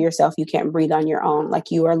speak for yourself. You can't breathe on your own. Like,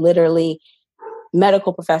 you are literally,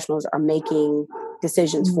 medical professionals are making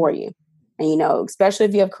decisions for you. And, especially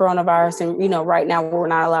if you have coronavirus and, right now we're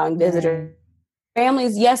not allowing visitors.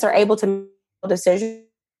 Families, yes, are able to make decisions,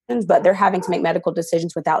 but they're having to make medical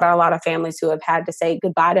decisions without a lot of families who have had to say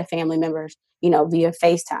goodbye to family members, via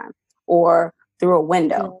FaceTime or through a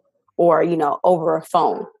window or, over a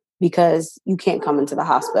phone because you can't come into the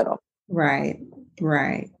hospital. Right.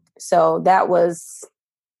 So that was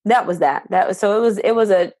it was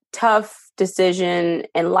a tough decision,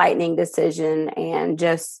 enlightening decision, and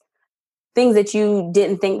just things that you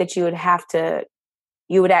didn't think that you would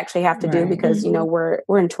actually have to do because,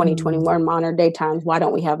 we're in 2020, we're in modern day times. Why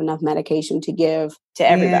don't we have enough medication to give to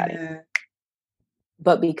everybody? Yeah.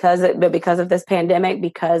 But because of this pandemic,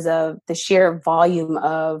 because of the sheer volume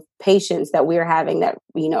of patients that we're having that,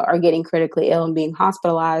 are getting critically ill and being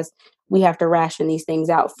hospitalized, we have to ration these things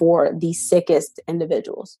out for the sickest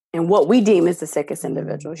individuals and what we deem as the sickest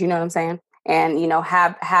individuals. You know what I'm saying? And,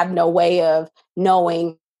 have no way of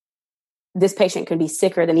knowing this patient could be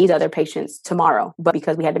sicker than these other patients tomorrow. But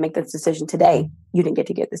because we had to make this decision today, you didn't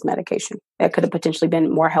get this medication. That could have potentially been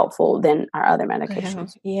more helpful than our other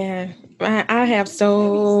medications. Yeah. I have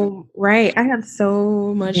so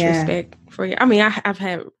much respect for you. I mean, I've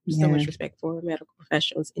had so much respect for medical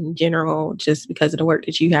professionals in general, just because of the work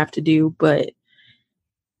that you have to do. But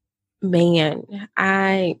man,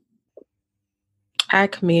 I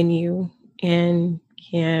commend you. And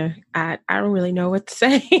I don't really know what to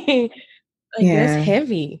say. That's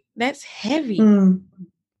heavy. That's heavy.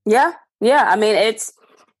 Yeah. I mean,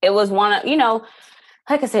 it was one of,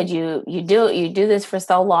 like I said, you do this for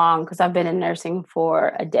so long, because I've been in nursing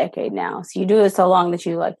for a decade now. So you do it so long that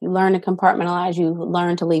you learn to compartmentalize, you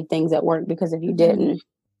learn to leave things at work, because if you didn't,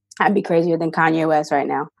 I'd be crazier than Kanye West right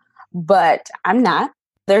now. But I'm not.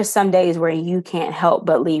 There's some days where you can't help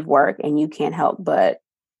but leave work, and you can't help but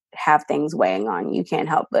have things weighing on you. You can't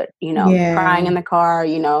help but, crying in the car,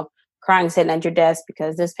 crying sitting at your desk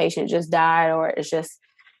because this patient just died, or it's just,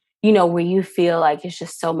 where you feel like it's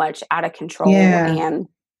just so much out of control and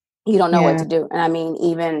you don't know what to do. And I mean,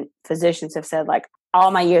 even physicians have said, like,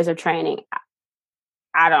 all my years of training,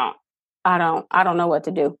 I don't know what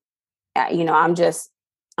to do.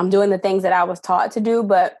 I'm doing the things that I was taught to do,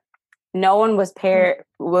 but no one was prepared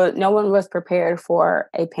for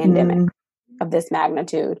a pandemic of this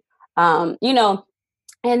magnitude.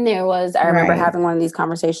 And I remember having one of these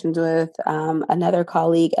conversations with another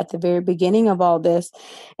colleague at the very beginning of all this.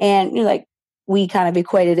 And we kind of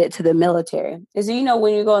equated it to the military. Because,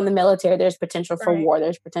 when you go in the military, there's potential for war.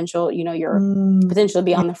 There's potential, you're potential to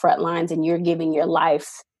be on the front lines and you're giving your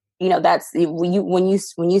life. That's when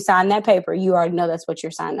you sign that paper, you already know that's what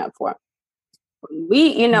you're signing up for.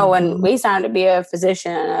 When we signed to be a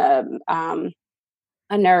physician,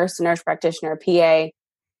 a nurse practitioner, a PA,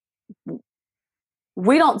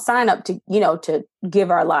 we don't sign up to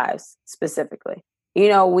give our lives specifically.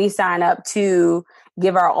 We sign up to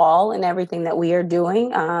give our all in everything that we are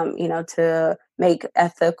doing, to make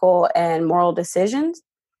ethical and moral decisions,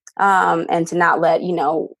 and to not let,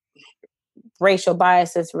 racial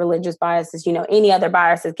biases, religious biases, any other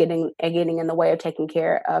biases getting in the way of taking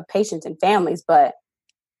care of patients and families. But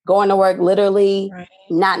going to work literally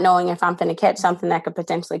not knowing if I'm going to catch something that could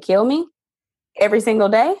potentially kill me every single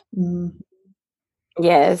day.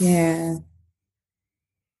 Yes. Yeah.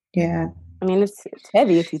 Yeah. I mean, it's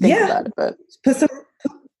heavy if you think about it, but put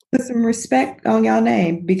some respect on y'all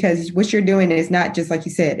name, because what you're doing is not just, like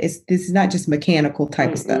you said, this is not just mechanical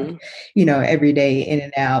type of stuff, every day in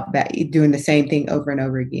and out, that you're doing the same thing over and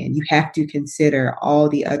over again. You have to consider all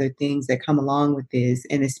the other things that come along with this,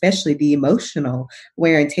 and especially the emotional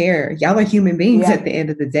wear and tear. Y'all are human beings at the end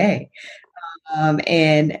of the day.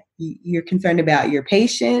 And you're concerned about your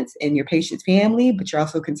patients and your patient's family, but you're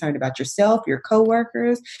also concerned about yourself, your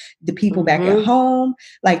coworkers, the people back at home.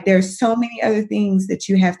 Like, there's so many other things that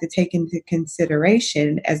you have to take into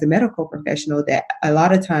consideration as a medical professional that a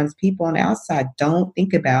lot of times people on the outside don't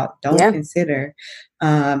think about, don't consider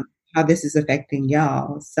how this is affecting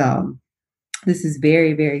y'all. So this is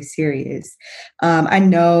very, very serious. I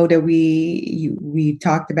know that we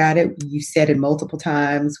talked about it. You said it multiple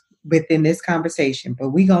times within this conversation, but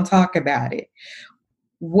we're going to talk about it.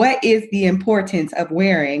 What is the importance of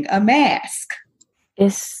wearing a mask?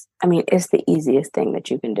 It's the easiest thing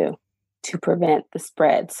that you can do to prevent the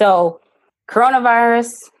spread. So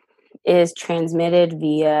coronavirus is transmitted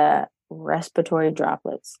via respiratory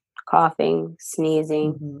droplets, coughing,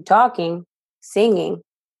 sneezing, talking, singing.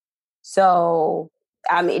 So,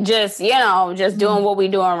 just doing what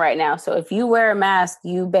we're doing right now. So if you wear a mask,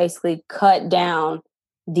 you basically cut down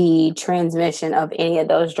the transmission of any of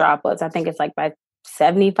those droplets. I think it's like by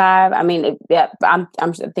 75. I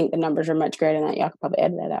think the numbers are much greater than that. Y'all could probably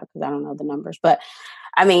edit that out because I don't know the numbers. But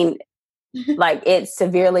it's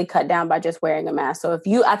severely cut down by just wearing a mask. So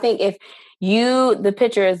the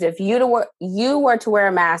picture is if you were to wear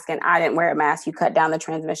a mask and I didn't wear a mask, you cut down the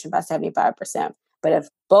transmission by 75%. But if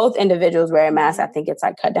both individuals wear a mask, I think it's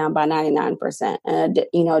like cut down by 99%. And,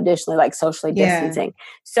 additionally, like socially distancing.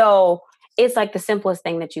 So it's like the simplest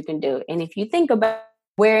thing that you can do. And if you think about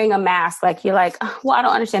wearing a mask, like you're like, oh, well, I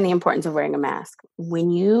don't understand the importance of wearing a mask.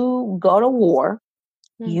 When you go to war,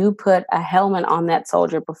 you put a helmet on that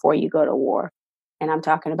soldier before you go to war. And I'm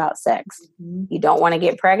talking about sex. You don't want to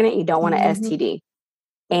get pregnant. You don't want an STD.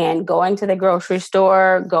 And going to the grocery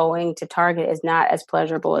store, going to Target is not as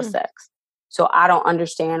pleasurable as sex. So I don't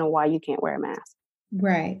understand why you can't wear a mask.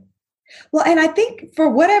 Right. Well, and I think for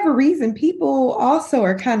whatever reason, people also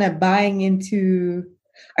are kind of buying into,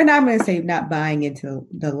 or not, I'm going to say not buying into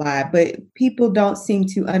the lie, but people don't seem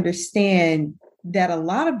to understand that a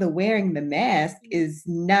lot of the wearing the mask is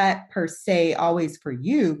not per se always for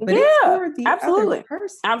you, but it's for the other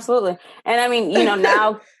person. Absolutely. And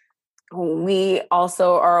now we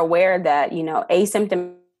also are aware that,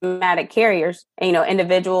 asymptomatic carriers,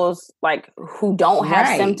 individuals like who don't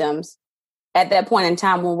have symptoms at that point in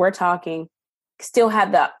time when we're talking still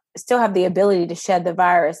have the ability to shed the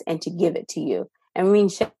virus and to give it to you.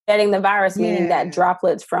 And shedding the virus, meaning that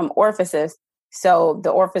droplets from orifices. So the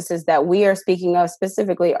orifices that we are speaking of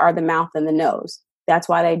specifically are the mouth and the nose. That's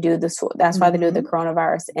why they do why they do the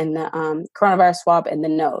coronavirus and the coronavirus swab in the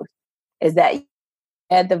nose, is that you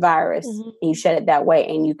shed the virus and you shed it that way,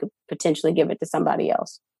 and you could potentially give it to somebody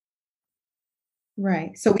else.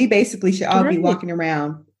 Right. So we basically should all be walking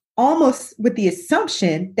around almost with the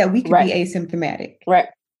assumption that we could be asymptomatic. Right.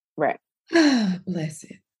 Bless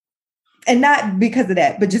it. And not because of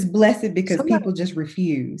that, but just bless it because people just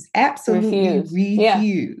refuse. Absolutely refuse. Yeah.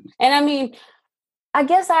 And I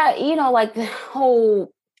guess like the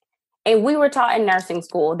whole, and we were taught in nursing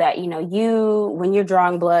school that, when you're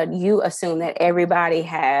drawing blood, you assume that everybody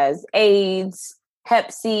has AIDS,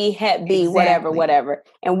 Hep C, Hep B, whatever.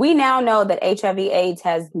 And we now know that HIV/AIDS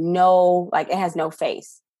has no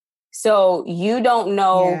face. So you don't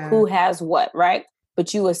know who has what, right?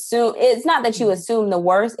 But you assume, it's not that you assume the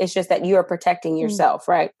worst, it's just that you're protecting yourself,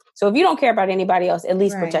 right? So if you don't care about anybody else, at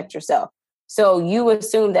least protect yourself. So you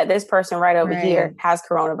assume that this person right over here has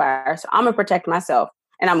coronavirus. So I'm going to protect myself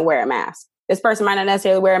and I'm going to wear a mask. This person might not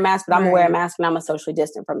necessarily wear a mask, but I'm going to wear a mask and I'm going to socially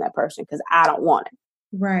distant from that person because I don't want it.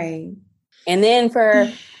 Right. And then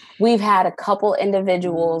we've had a couple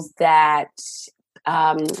individuals that,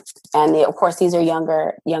 of course, these are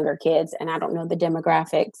younger kids, and I don't know the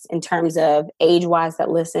demographics in terms of age-wise that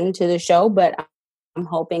listen to the show, but I'm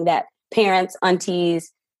hoping that parents,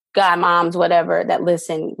 aunties, godmoms, whatever, that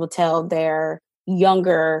listen will tell their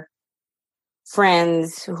younger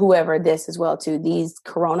friends, whoever this as well, to these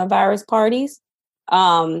coronavirus parties,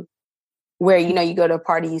 where, you go to a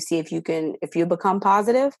party, you see if you become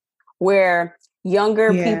positive, where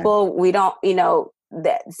younger people, we don't,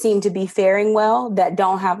 that seem to be faring well, that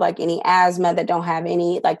don't have like any asthma, that don't have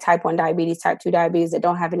any like type 1 diabetes, type 2 diabetes, that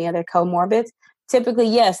don't have any other comorbids. Typically,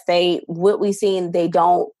 yes, what we've seen, they're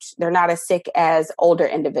not as sick as older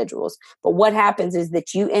individuals. But what happens is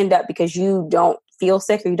that you end up, because you don't feel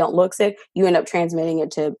sick or you don't look sick, you end up transmitting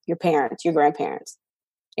it to your parents, your grandparents.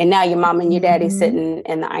 And now your mom and your daddy sitting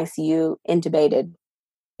in the ICU, intubated,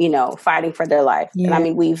 fighting for their life. Yeah. And I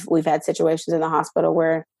mean, we've had situations in the hospital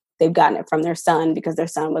where they've gotten it from their son because their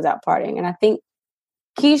son was out partying. And I think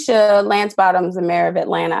Keisha Lance Bottoms, the mayor of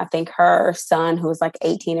Atlanta, I think her son, who was like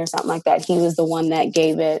 18 or something like that, he was the one that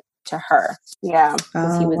gave it to her. Yeah,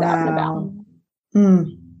 because he was out and about.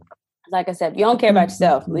 Like I said, if you don't care about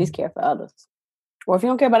yourself, at least care for others. Or if you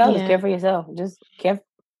don't care about others, care for yourself. Just care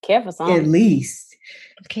for something. At least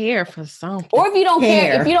care for something. Or if you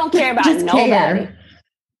don't care about nobody,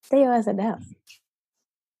 stay your ass at the house.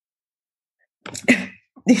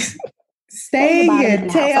 Stay your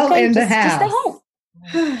tail in the house. Just stay home.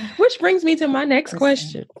 Which brings me to my next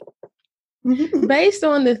question. Based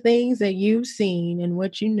on the things that you've seen and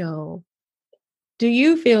what you know, do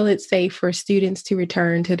you feel it's safe for students to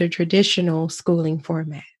return to the traditional schooling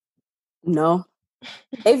format? No.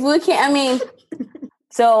 If we can't,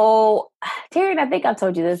 so Terry, I think I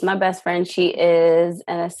told you this. My best friend, she is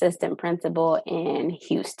an assistant principal in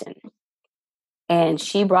Houston. And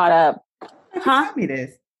she brought up, Tell me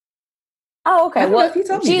this. Oh, okay. Well,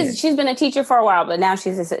 she's been a teacher for a while, but now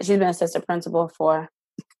she's been assistant principal for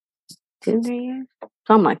 2 years,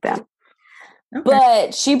 something like that. Okay.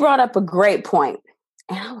 But she brought up a great point,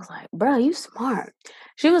 and I was like, "Bro, you smart."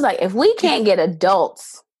 She was like, "If we can't get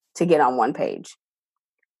adults to get on one page,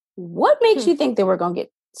 what makes you think that we're going to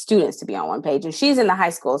get students to be on one page?" And she's in the high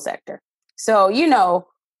school sector, so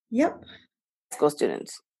school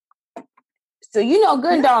students. So,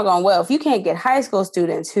 good and doggone well, if you can't get high school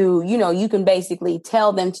students who, you can basically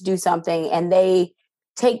tell them to do something and they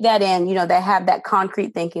take that in, they have that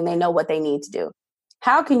concrete thinking, they know what they need to do.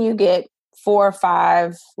 How can you get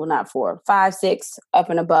 5, 6 up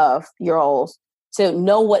and above year olds to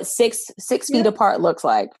know what six feet apart looks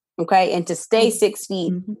like? Okay. And to stay 6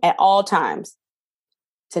 feet at all times,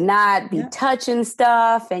 to not be touching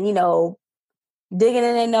stuff and, digging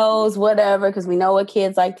in their nose, whatever, because we know what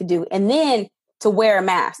kids like to do. And then to wear a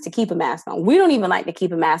mask, to keep a mask on. We don't even like to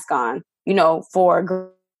keep a mask on,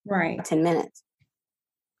 for 10 minutes.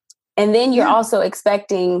 And then you're also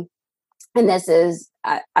expecting, and this is,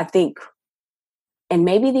 I think, and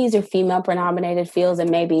maybe these are female predominated fields, and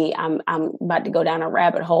maybe I'm about to go down a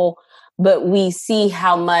rabbit hole, but we see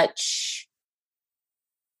how much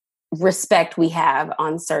respect we have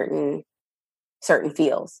on certain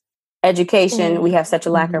fields. Education, we have such a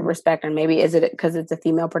lack of respect, and maybe is it because it's a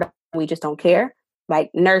female production, we just don't care. Like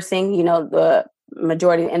nursing, the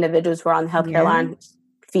majority of individuals who are on the healthcare line,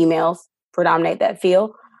 females predominate that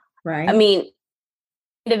field. Right. I mean,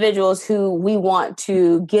 individuals who we want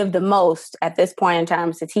to give the most at this point in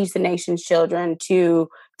time to teach the nation's children, to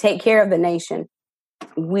take care of the nation,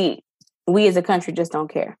 we as a country just don't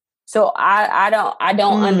care. So I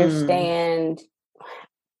don't understand.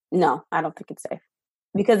 No, I don't think it's safe.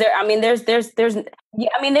 Because there's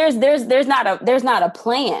not a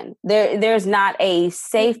plan. There's not a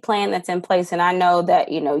safe plan that's in place. And I know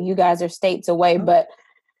that, you guys are states away, but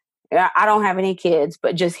I don't have any kids,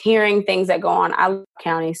 but just hearing things that go on, I live in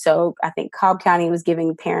County. So I think Cobb County was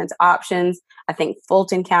giving parents options. I think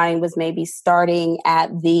Fulton County was maybe starting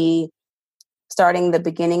the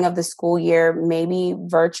beginning of the school year, maybe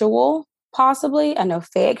virtual, possibly. I know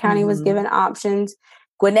Fayette County was given options.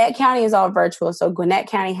 Gwinnett County is all virtual. So Gwinnett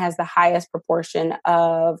County has the highest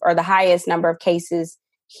the highest number of cases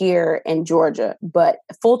here in Georgia. But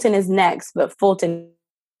Fulton is next, but Fulton has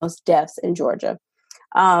most deaths in Georgia.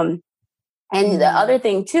 And the other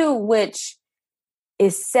thing too, which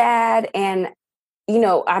is sad, and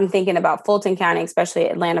I'm thinking about Fulton County, especially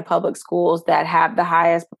Atlanta public schools that have the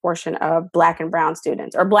highest proportion of Black and brown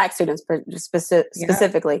students, or Black students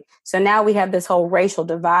specifically. So now we have this whole racial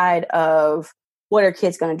divide of what are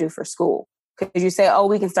kids going to do for school? Because you say, oh,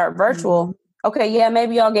 we can start virtual. Mm-hmm. Okay, yeah,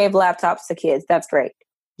 maybe y'all gave laptops to kids. That's great.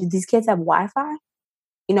 Do these kids have Wi-Fi?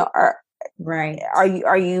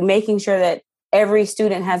 Are you making sure that every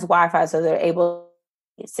student has Wi-Fi so they're able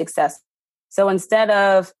to be successful? So instead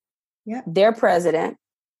of their president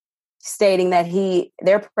stating that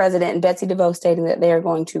their president and Betsy DeVos stating that they are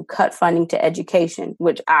going to cut funding to education,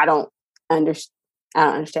 which I don't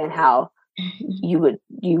understand how you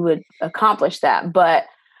would accomplish that. But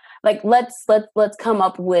like, let's come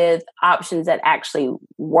up with options that actually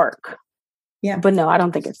work. Yeah. But no, I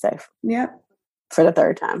don't think it's safe. Yeah. For the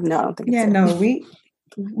third time. No, I don't think it's safe. No,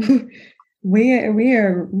 we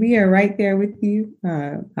are right there with you.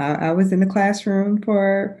 I was in the classroom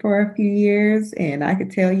for a few years, and I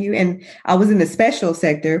could tell you, and I was in the special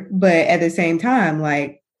sector, but at the same time,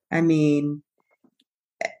 and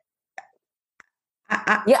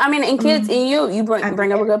kids, and you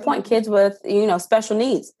bring up a good point. Kids with special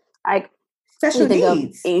needs,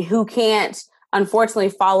 who can't unfortunately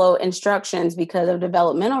follow instructions because of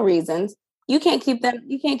developmental reasons. You can't keep them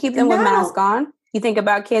with masks on. You think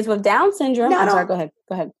about kids with Down syndrome. I'm sorry, go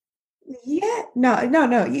ahead. Yeah, no.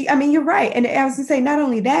 I mean, you're right. And I was going to say, not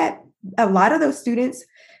only that, a lot of those students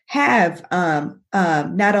have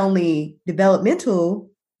not only developmental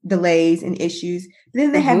delays and issues,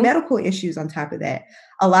 then they have medical issues on top of that.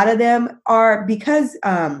 A lot of them are, because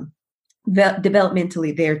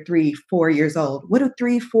developmentally they're 3-4 years old. What do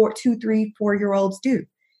 2-3-4-year-olds do?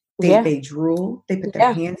 They drool, they put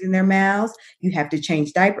their hands in their mouths. You have to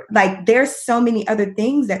change diapers. Like, there's so many other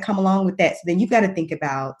things that come along with that. So then you've got to think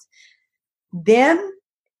about them.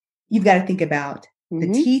 You've got to think about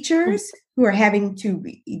the teachers who are having to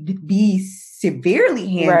be severely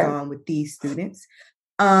hands-on with these students.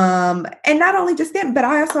 And not only just them, but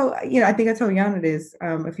I also, I think I told Yana this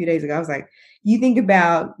a few days ago. I was like, you think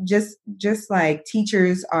about just like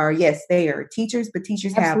teachers are, yes, they are teachers, but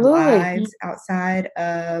teachers have lives outside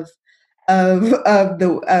of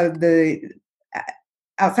the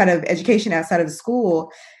outside of education, outside of the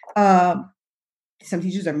school. Some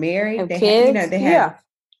teachers are married. They have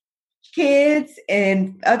kids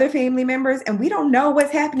and other family members, and we don't know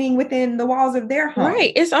what's happening within the walls of their home.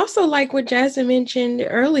 Right. It's also like what Jasmine mentioned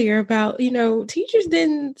earlier about, teachers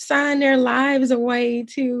didn't sign their lives away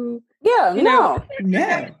to. Yeah, no.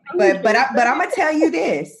 But I'm gonna tell you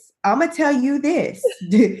this. And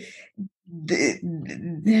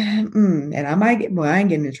I might I ain't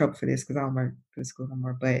getting in trouble for this because I don't work for the school no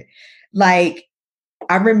more. But like,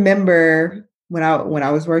 I remember when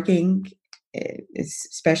I was working, it's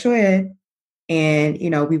special ed, and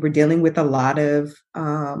we were dealing with a lot of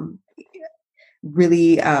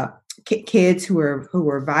really kids who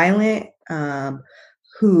were violent,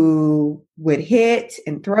 who would hit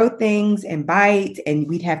and throw things and bite, and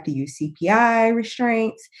we'd have to use CPI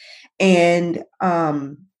restraints, and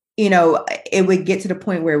it would get to the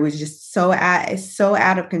point where it was just so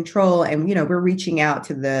out of control, and we're reaching out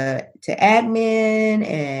to admin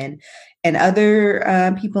and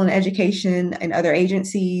other people in education and other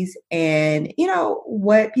agencies, and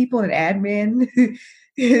what people in admin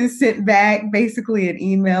sent back basically an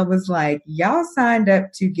email was like, y'all signed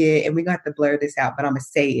up to get, and we got to blur this out, but I'm gonna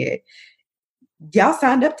say it, y'all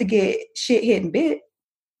signed up to get shit hit and bit.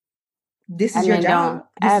 This is your job.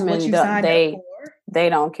 This is what you signed up for. They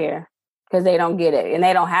don't care because they don't get it, and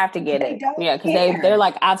they don't have to get it. Yeah, because they're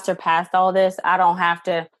like, I've surpassed all this. I don't have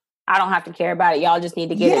to care about it. Y'all just need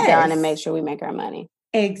to get it done and make sure we make our money.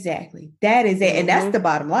 Exactly. That is it. And that's the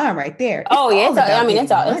bottom line right there. It's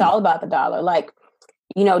all about the dollar. Like,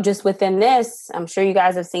 just within this, I'm sure you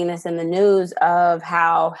guys have seen this in the news of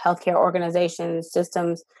how healthcare organizations,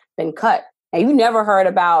 systems been cut. Now, you never heard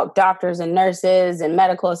about doctors and nurses and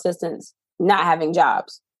medical assistants not having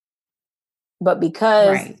jobs. But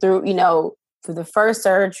because through the first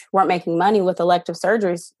surge, weren't making money with elective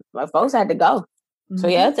surgeries, folks had to go. So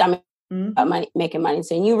making money.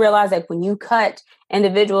 So you realize that when you cut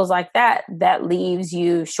individuals like that, that leaves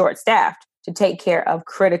you short-staffed to take care of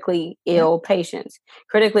critically ill patients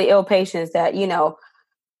that,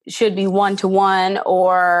 should be 1-to-1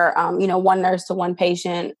 or, one nurse to one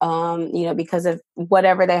patient, because of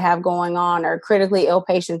whatever they have going on, or critically ill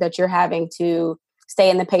patients that you're having to stay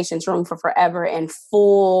in the patient's room for forever in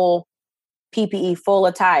full PPE, full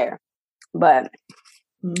attire. But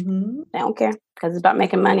they don't care because it's about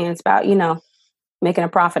making money, and it's about, making a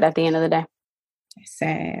profit at the end of the day. It's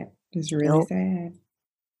sad. It's really sad.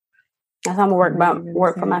 That's how I'm gonna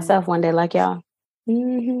work for myself one day, like y'all.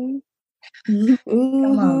 Mm-hmm.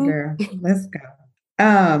 Come on, girl. Let's go.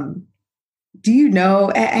 Do you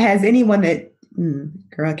know, has anyone that,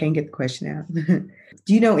 girl, I can't get the question out.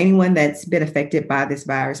 Do you know anyone that's been affected by this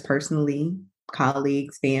virus personally?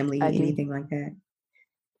 Colleagues, family, I do. anything like that?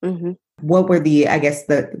 Mm-hmm. What were the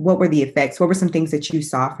effects? What were some things that you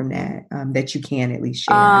saw from that that you can at least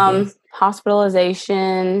share, I guess?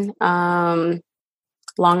 Hospitalization,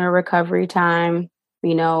 longer recovery time,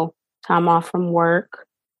 time off from work.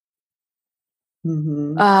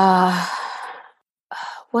 Mm-hmm.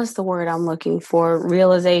 What's the word I'm looking for?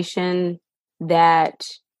 Realization that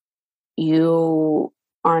you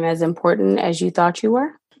aren't as important as you thought you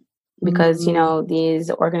were, because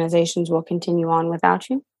these organizations will continue on without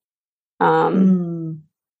you.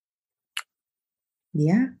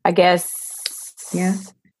 Yeah. I guess. Yeah.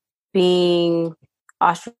 Being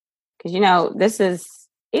ostracized, because this is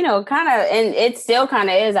kind of, and it still kind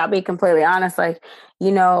of is, I'll be completely honest, like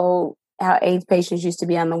how AIDS patients used to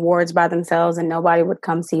be on the wards by themselves and nobody would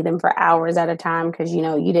come see them for hours at a time because you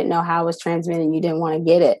didn't know how it was transmitted and you didn't want to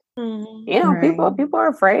get it. Right. People are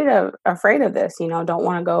afraid of this, don't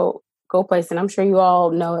want to go place. And I'm sure you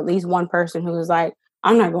all know at least one person who was like,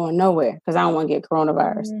 I'm not going nowhere because I don't want to get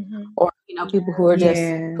coronavirus. Or people who are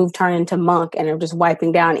who've turned into monk and are just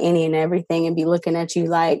wiping down any and everything and be looking at you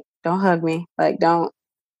like, don't hug me, like don't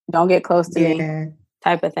get close to me,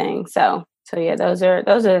 type of thing. So yeah, those are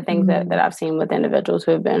the things that I've seen with individuals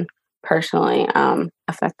who have been personally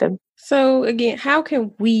affected. So again, how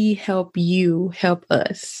can we help you help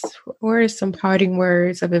us? What are some parting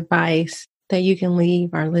words of advice that you can leave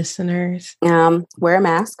our listeners? Wear a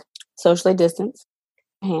mask, socially distance,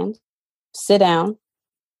 hands, sit down,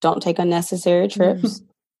 don't take unnecessary trips,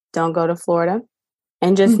 don't go to Florida,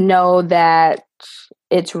 and just know that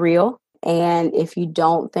it's real. And if you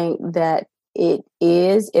don't think that it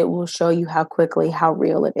is, it will show you how quickly how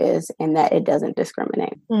real it is and that it doesn't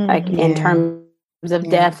discriminate. Like in terms of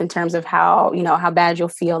death, in terms of how, how bad you'll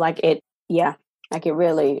feel, like it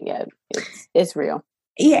really, it's real.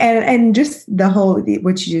 Yeah, and just the whole,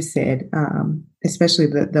 what you just said, especially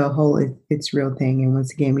the whole it's real thing. And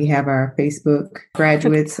once again, we have our Facebook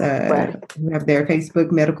graduates right. who have their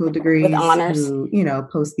Facebook medical degrees with honors, who,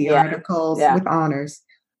 post the articles with honors,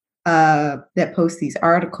 that post these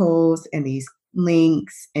articles and these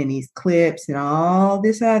links and these clips and all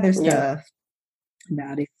this other stuff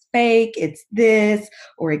about it's fake, it's this,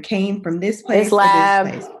 or it came from this place this lab.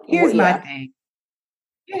 or this place. Here's my thing.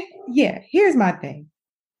 Yeah, here's my thing.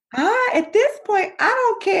 At this point, I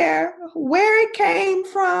don't care where it came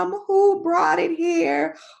from, who brought it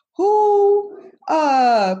here, who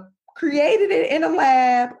created it in a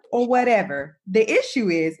lab or whatever. The issue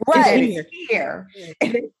is that it's here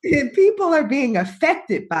and people are being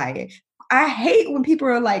affected by it. I hate when people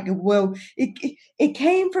are like, well, it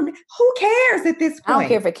came from, who cares at this point? I don't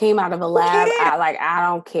care if it came out of a lab. I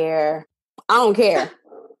don't care. I don't care.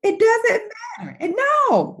 It doesn't matter. And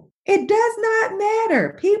no. It does not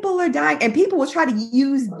matter. People are dying, and people will try to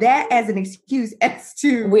use that as an excuse as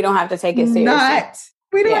to we don't have to take it seriously.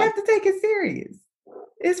 We don't have to take it serious.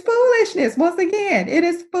 It's foolishness. Once again, it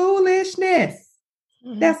is foolishness.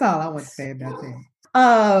 That's all I want to say about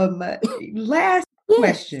that. Last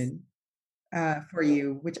question for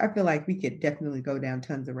you, which I feel like we could definitely go down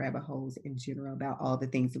tons of rabbit holes in general about all the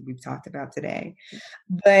things that we've talked about today.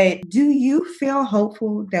 But do you feel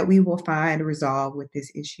hopeful that we will find a resolve with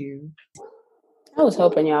this issue? I was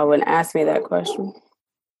hoping y'all wouldn't ask me that question.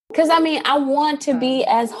 Because, I want to be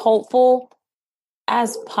as hopeful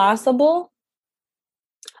as possible.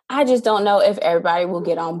 I just don't know if everybody will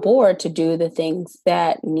get on board to do the things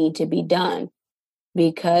that need to be done.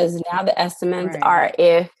 Because now the estimates are,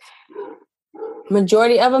 if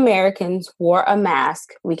majority of Americans wore a mask,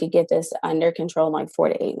 we could get this under control in like 4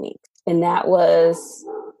 to 8 weeks. And that was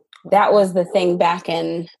the thing back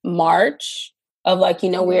in March of like, we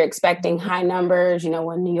were expecting high numbers,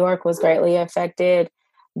 when New York was greatly affected,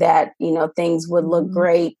 that, things would look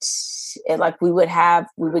great. Like we would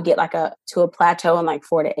get like to a plateau in like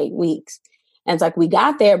 4 to 8 weeks. And it's like, we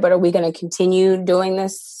got there, but are we going to continue doing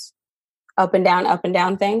this up and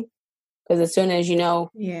down thing? Because as soon as,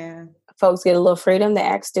 folks get a little freedom, they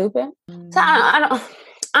act stupid. So I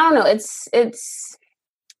don't know. It's,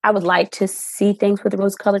 I would like to see things with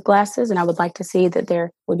rose-colored glasses, and I would like to see that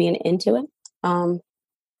there would be an end to it. I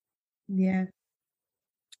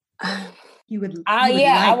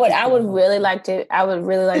would really like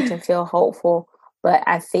to feel hopeful, but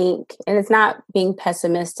I think, and it's not being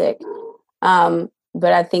pessimistic, but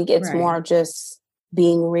I think it's more just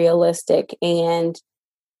being realistic and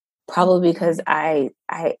probably because I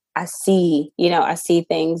see, I see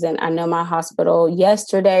things, and I know my hospital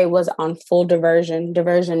yesterday was on full diversion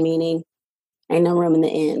meaning ain't no room in the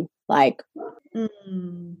inn. Like,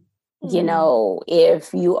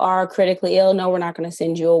 if you are critically ill, no, we're not going to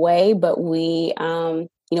send you away, but we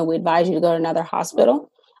advise you to go to another hospital.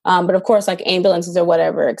 But of course, like ambulances or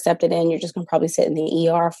whatever accepted in, you're just going to probably sit in the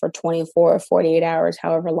ER for 24 or 48 hours,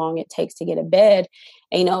 however long it takes to get a bed.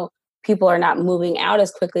 And, people are not moving out as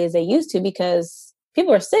quickly as they used to because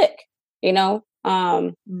people are sick,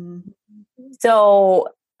 So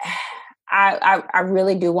I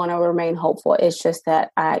really do want to remain hopeful. It's just that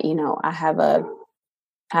I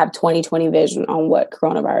have 20/20 vision on what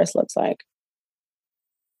coronavirus looks like.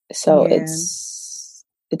 So it's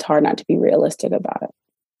hard not to be realistic about it.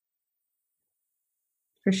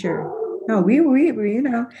 For sure. No, we when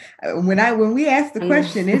we ask the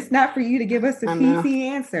question, it's not for you to give us a PC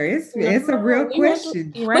answer. It's a real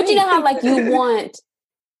question. Right? But you know how like you want,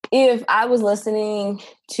 if I was listening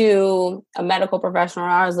to a medical professional or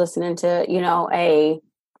I was listening to, a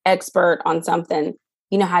expert on something,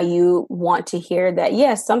 you know how you want to hear that,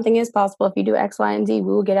 yes, something is possible if you do X, Y, and Z,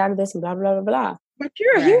 we will get out of this and blah, blah, blah, blah. But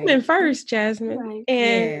you're a human first, Jasmine. Right.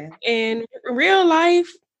 And in real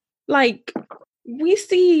life, like we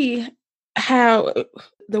see how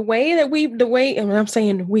and I'm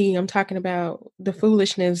saying I'm talking about the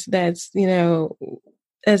foolishness that's,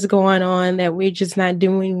 that's going on, that we're just not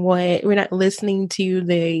doing we're not listening to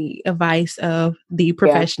the advice of the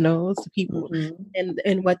professionals, the people,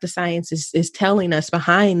 and what the science is telling us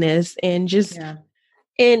behind this. And just,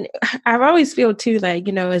 and I've always feel too, like,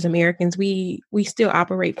 as Americans, we still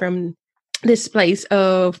operate from this place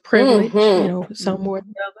of privilege, some more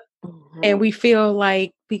than other. And we feel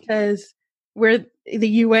like because we're the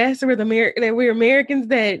U.S., that we're Americans,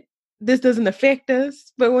 that this doesn't affect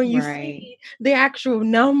us. But when you see the actual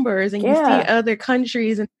numbers and you see other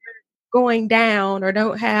countries and going down or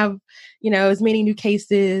don't have, as many new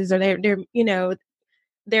cases, or they're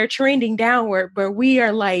trending downward, but we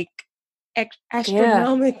are like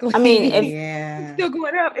astronomically. I mean, still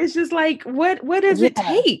going up. It's just like, what does it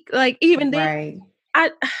take? Like, even then,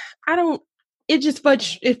 I don't. It just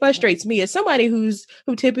it frustrates me as somebody who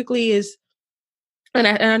typically is. And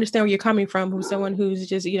I understand where you're coming from, who's someone who's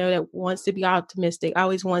just, that wants to be optimistic,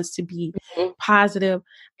 always wants to be positive.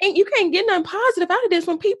 And you can't get nothing positive out of this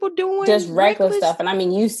when people doing just reckless stuff. And I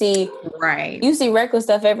mean, you see reckless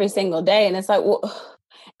stuff every single day. And it's like, well,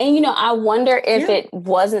 and I wonder if it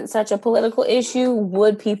wasn't such a political issue,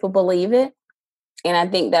 would people believe it? And I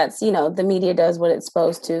think that's, the media does what it's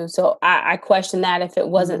supposed to. So I question that. If it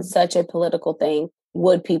wasn't such a political thing,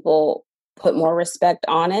 would people put more respect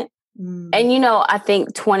on it? And, I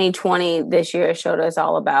think 2020 this year showed us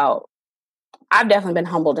all about, I've definitely been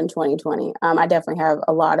humbled in 2020. I definitely have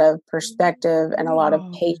a lot of perspective and a lot of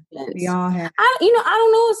patience. We all have. I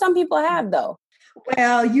don't know if some people have, though.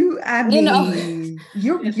 Well, you're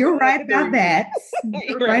right about that.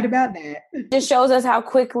 You're right about that. It just shows us how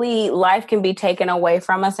quickly life can be taken away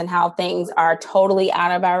from us and how things are totally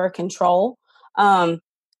out of our control.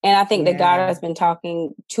 And I think that God has been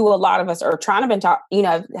talking to a lot of us, or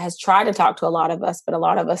has tried to talk to a lot of us, but a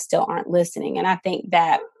lot of us still aren't listening. And I think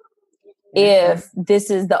that if this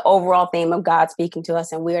is the overall theme of God speaking to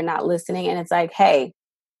us and we are not listening, and it's like, hey,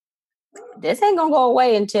 this ain't going to go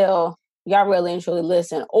away until y'all really and truly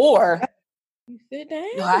listen. Or you sit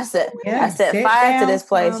down. No, I set fire to this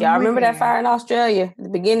place. Y'all remember that fire in Australia at the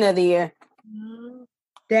beginning of the year?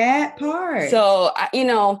 That part. So,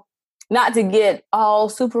 not to get all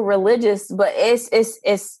super religious, but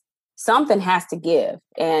it's something has to give.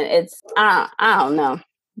 And it's, I don't know.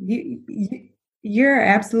 You're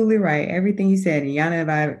absolutely right. Everything you said. And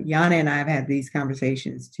Yana and I have had these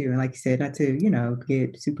conversations too. And like you said, not to,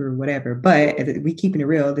 get super whatever, but we keeping it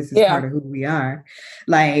real. This is part of who we are.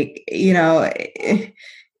 Like, it's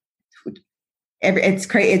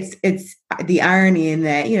crazy. It's the irony in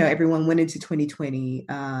that, everyone went into 2020.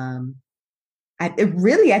 I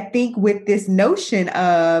think with this notion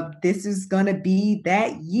of this is going to be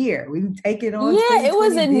that year, we take it on. Yeah, it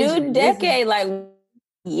was a new decade. Like,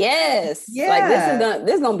 yes, like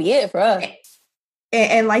this is gonna be it for us.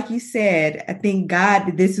 And like you said, I think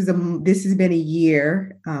God, this has been a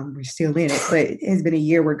year. We're still in it, but it has been a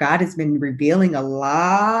year where God has been revealing a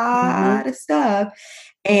lot of stuff.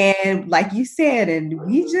 And like you said, and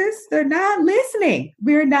they're not listening.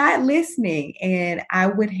 We're not listening. And I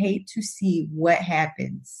would hate to see what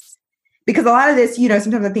happens. Because a lot of this,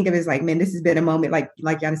 sometimes I think of it as like, man, this has been a moment, like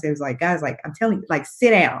Yana said, it was like, guys, like, I'm telling you, like,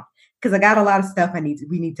 sit down. Because I got a lot of stuff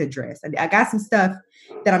we need to address. I got some stuff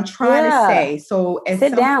that I'm trying to say. So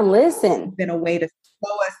sit down, listen. It's been a way to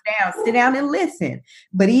slow us down, sit down and listen.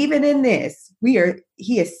 But even in this,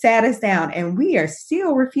 he has sat us down and we are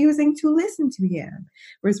still refusing to listen to him.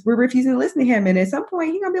 We're refusing to listen to him. And at some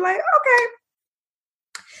point, he's going to be like, okay,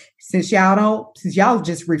 since y'all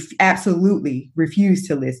just absolutely refuse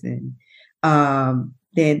to listen,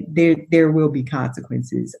 then there will be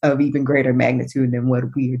consequences of even greater magnitude than what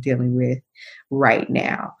we are dealing with right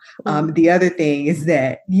now. The other thing is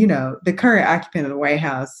that, the current occupant of the White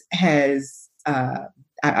House has,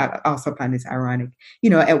 I also find this ironic,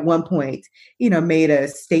 at one point, made a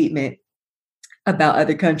statement about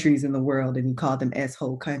other countries in the world and he called them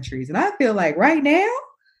S-hole countries. And I feel like right now,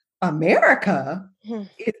 America is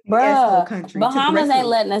the S-hole country. Bahamas ain't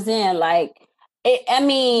letting us in.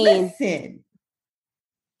 Listen.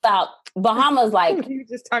 About Bahamas,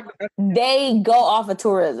 they go off of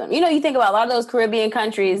tourism. You think about a lot of those Caribbean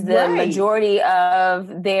countries, the majority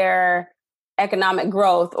of their economic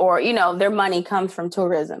growth or, their money comes from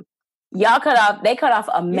tourism. They cut off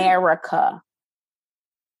America.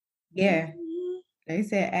 Yeah. They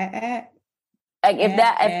said, if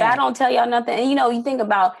that don't tell y'all nothing, and you think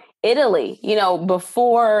about Italy,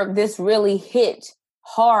 before this really hit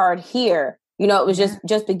hard here, it was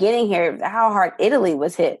just beginning here, how hard Italy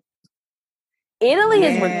was hit. Italy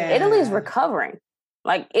is recovering.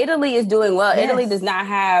 Italy is doing well. Yes. Italy does not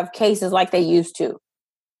have cases like they used to.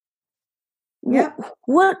 Yeah.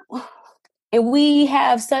 What? And we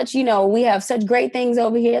have such great things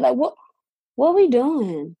over here. What are we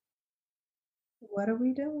doing? What are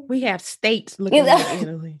we doing? We have states looking at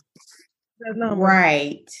Italy.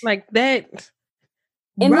 Right. Like that.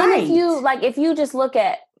 And then if you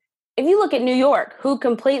look at New York, who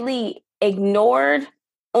completely ignored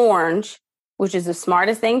orange, which is the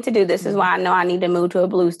smartest thing to do. This is why I know I need to move to a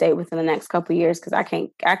blue state within the next couple of years because I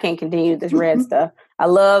can't continue this red stuff. I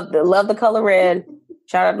love the color red.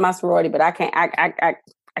 Shout out to my sorority, but I can't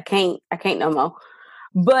no more.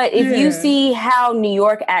 But if you see how New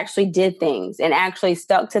York actually did things and actually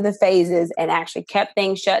stuck to the phases and actually kept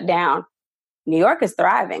things shut down, New York is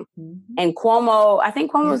thriving. Mm-hmm. And Cuomo, I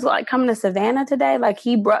think Cuomo was coming to Savannah today.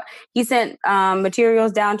 He sent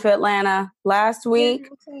materials down to Atlanta last week.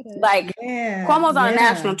 Cuomo's on a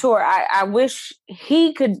national tour. I wish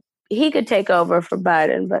he could take over for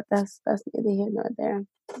Biden, but that's neither here nor there.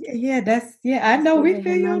 I know we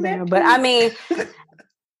feel you on that. But I mean,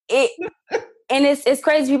 and it's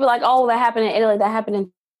crazy. People are like, oh, that happened in Italy. That happened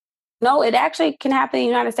in... No, it actually can happen in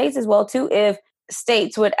the United States as well, too, if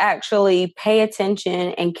states would actually pay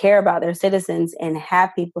attention and care about their citizens and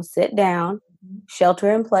have people sit down,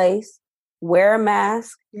 shelter in place, wear a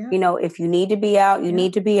mask. Yeah. If you need to be out, you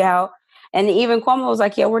need to be out. And even Cuomo was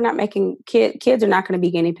like, we're not making kids are not going to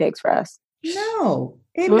be guinea pigs for us. No,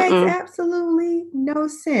 it makes absolutely no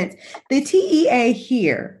sense. The TEA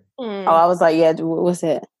here. Oh, I was like, what's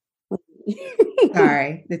it?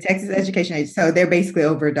 Sorry, the Texas Education Agency. So they're basically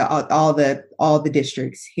over all the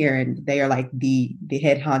districts here, and they are like the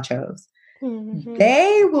head honchos. Mm-hmm.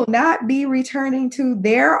 They will not be returning to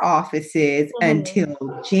their offices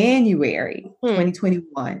until January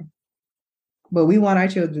 2021. But we want our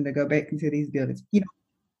children to go back into these buildings. And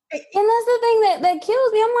that's the thing that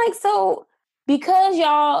kills me. I'm like, so because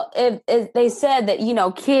y'all, if they said that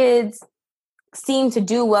kids seem to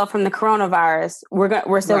do well from the coronavirus,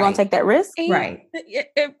 we're still going to take that risk, right?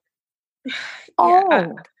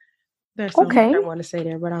 There's something I want to say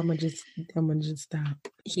there, but I'm gonna just stop.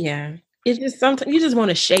 Yeah, it's just something you just want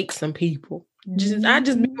to shake some people. I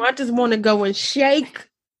just want to go and shake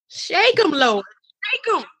them, Lord,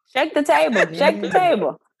 shake the table, shake the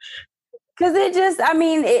table. Because it just,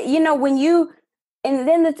 when you, and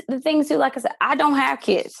then the things too, like I said, I don't have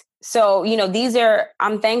kids. So,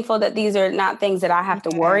 I'm thankful that these are not things that I have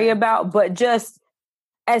to worry about, but just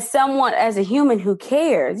as a human who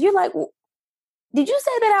cares, you're like, did you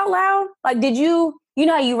say that out loud? Like, did you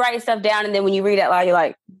how you write stuff down and then when you read it out loud, you're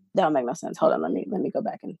like, that don't make no sense. Hold on. Let me go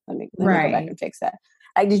back and let me go back and fix that.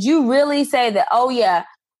 Like, did you really say that? Oh yeah,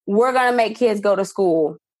 we're going to make kids go to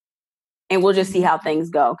school and we'll just see how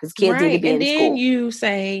things go because kids need to be in school. And then you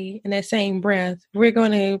say in that same breath, we're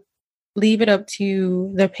going to leave it up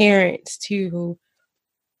to the parents to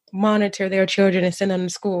monitor their children and send them to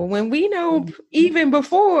school. When we know even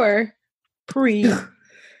before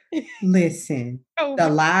listen, the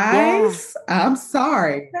lies. Yeah. I'm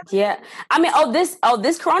sorry. Yeah. This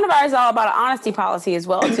coronavirus is all about an honesty policy as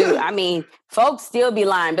well too. Folks still be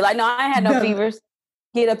lying. Be like, no, I ain't had no fevers.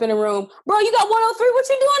 Get up in the room. Bro, you got 103. What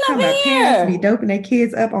you doing up here? Parents be doping their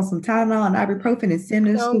kids up on some Tylenol and ibuprofen and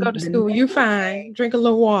sending them to school. Don't go to school. You're fine. Drink a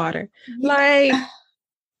little water. Like,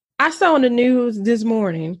 I saw on the news this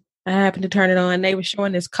morning I happened to turn it on. They were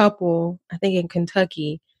showing this couple, I think in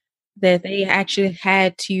Kentucky, that they actually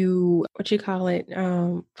had to, put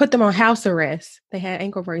them on house arrest. They had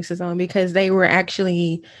ankle braces on because they have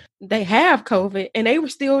COVID, and they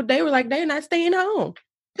were like, they're not staying home.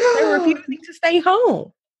 They were refusing to stay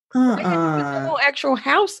home. They had to put them on actual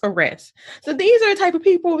house arrest. So these are the type of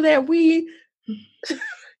people that we.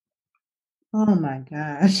 Oh my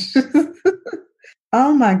gosh.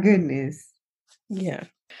 Oh my goodness. Yeah.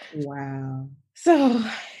 Wow. So,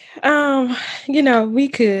 we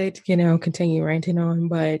could, continue ranting on,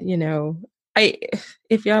 but,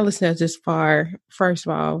 if y'all listen to this far, first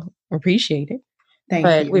of all, appreciate it.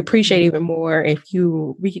 Thank you. We appreciate even more if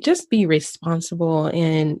we could just be responsible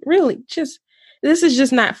and really this is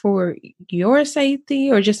just not for your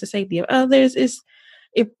safety or just the safety of others. It's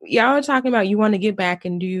if y'all are talking about you want to get back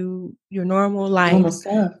and do your normal life, Normal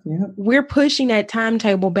stuff, yeah. We're pushing that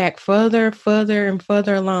timetable back further and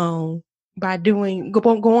further along by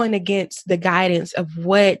going against the guidance of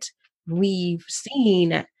what we've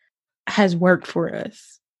seen has worked for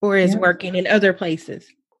us or is working in other places.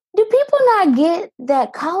 Do people not get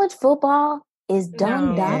that college football is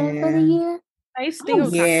done data for the year? They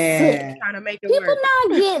still trying to make it people work.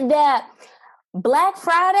 Not get that Black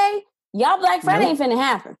Friday. Y'all Black Friday ain't finna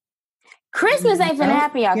happen. Christmas ain't finna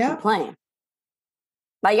happen. Y'all keep playing.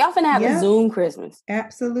 Like y'all finna have a Zoom Christmas.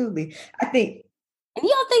 Absolutely. I think. And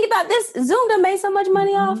y'all think about this. Zoom done made so much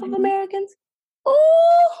money off of Americans.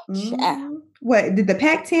 Ooh, What did the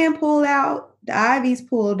Pac-10 pull out? The Ivies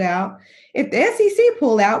pulled out. If the SEC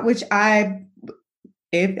pull out, which I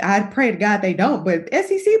pray to God they don't, but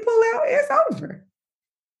SEC pull out, it's over.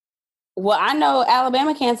 Well, I know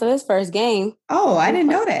Alabama canceled his first game. Oh, I didn't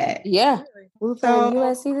know that. Yeah. We'll play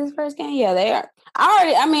USC this first game. Yeah, they are.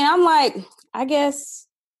 I'm like, I guess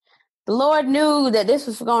the Lord knew that this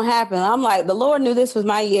was going to happen. I'm like, the Lord knew this was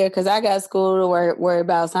my year because I got school to worry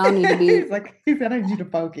about, so I don't need to be. He said, I need you to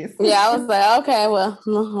focus. Yeah, I was like, okay, well,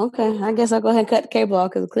 okay. I guess I'll go ahead and cut the cable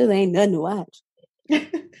off because clearly ain't nothing to watch.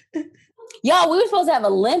 Y'all, we were supposed to have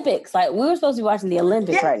Olympics. Like, we were supposed to be watching the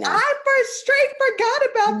Olympics right now. I forgot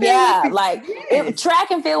about that. Yeah, like, track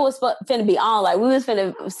and field was finna be on. Like, we was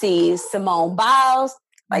finna see Simone Biles.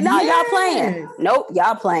 Like, no, y'all playing. Nope,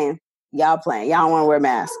 y'all playing. Y'all don't want to wear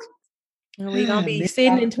masks. And we gonna be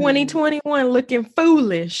sitting in 2021 looking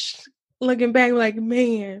foolish. Looking back like,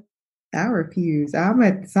 man. I refuse.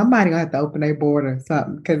 Somebody gonna have to open their border or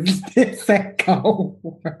something because this ain't gonna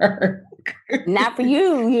work. Not for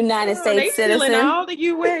you, United States citizen. All the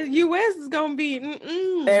U.S. is gonna be.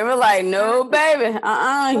 They were like, no, baby,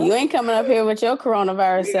 you ain't coming up here with your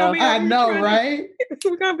coronavirus self. I know, right?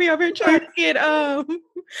 We're gonna be over here trying to get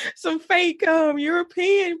some fake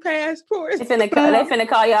European passports. They finna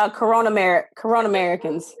call y'all Corona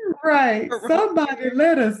Americans. Right. Somebody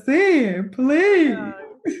let us in, please.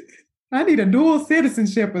 I need a dual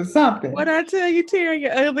citizenship or something. What I tell you, Terry,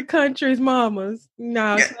 your other countries' mamas.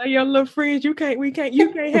 No, tell your little friends you can't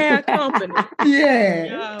have company.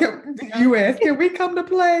 Yeah. U.S., can we come to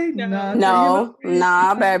play? No,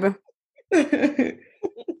 nah, baby.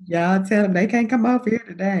 Y'all tell them they can't come over here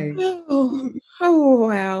today. Oh,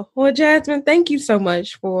 wow. Well, Jasmine, thank you so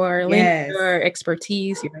much for lending your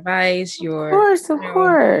expertise, your advice, Of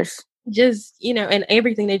course. Just, and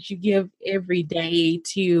everything that you give every day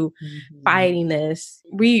to fighting this.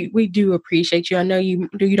 We do appreciate you. I know you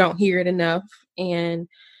don't hear it enough. And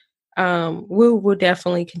we'll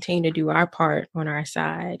definitely continue to do our part on our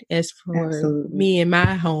side. As for me and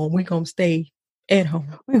my home, we're going to stay at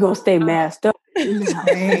home. We're going to stay masked up.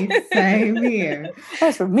 Same here.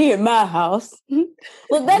 As for me and my house.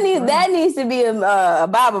 Well, that needs to be a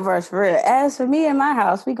Bible verse for real. As for me and my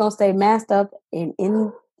house, we're going to stay masked up and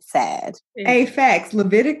inside. Hey, facts.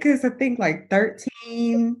 Leviticus, I think like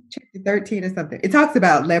 13, chapter 13 or something. It talks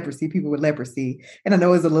about leprosy, people with leprosy. And I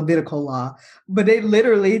know it's a Levitical law, but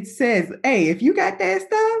it says, hey, if you got that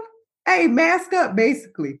stuff, hey, mask up,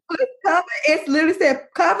 basically. It's literally said,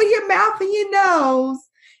 cover your mouth and your nose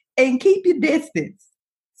and keep your distance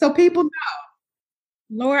so people know.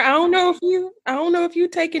 Lord, I don't know if you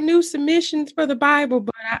taking new submissions for the Bible,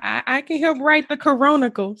 but I can help write the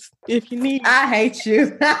Coronicles if you need. I hate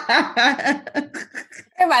you.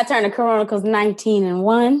 Everybody turn to Chronicles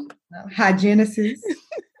 19:1. Genesis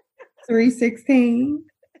 3:16.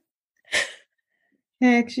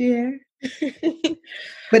 Heck yeah.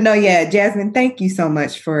 But no, Jasmine, thank you so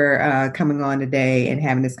much for coming on today and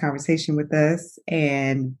having this conversation with us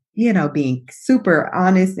and, being super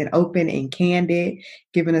honest and open and candid,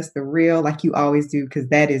 giving us the real like you always do, because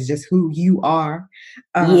that is just who you are.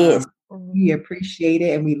 Yes. We appreciate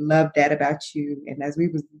it and we love that about you. And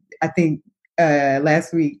I think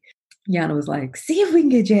last week, Yana was like, see if we can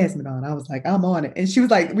get Jasmine on. I was like, I'm on it. And she was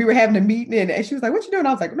like, we were having a meeting and she was like, what you doing?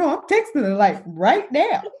 I was like, no, I'm texting her like right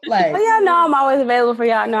now. Like, well, y'all know I'm always available for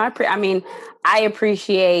y'all. No, I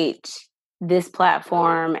appreciate this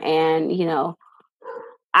platform, and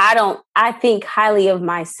I think highly of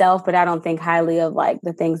myself, but I don't think highly of like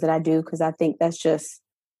the things that I do, because I think that's just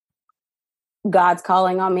God's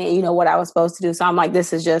calling on me, what I was supposed to do. So I'm like,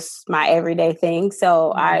 this is just my everyday thing.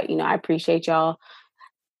 So I appreciate y'all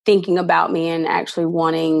thinking about me and actually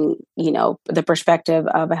wanting, the perspective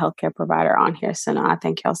of a healthcare provider on here. So no, I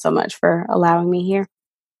thank y'all so much for allowing me here.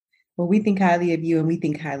 Well, we think highly of you and we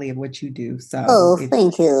think highly of what you do. So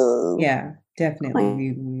thank you. Yeah,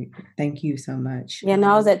 definitely. We thank you so much. Yeah,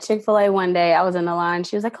 no, I was at Chick-fil-A one day. I was in the line.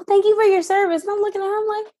 She was like, oh, thank you for your service. And I'm looking at her, I'm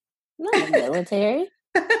like, I'm not in the military.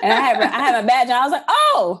 And I had my badge on. I was like,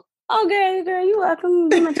 oh, okay, girl, you welcome.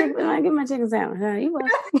 Get my chicken sandwich. You welcome.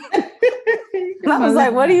 And I was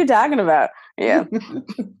like, what are you talking about? Yeah.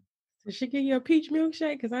 Did she give you a peach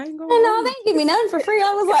milkshake? Because I ain't going. No, they didn't give me nothing for free.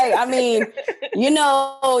 I was like,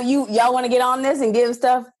 y'all want to get on this and give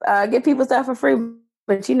people stuff for free,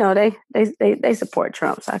 but they support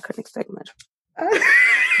Trump, so I couldn't expect much.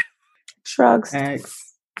 Shrugs.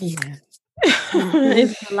 Thanks. Yeah.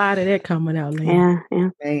 It's a lot of that coming out later. Yeah.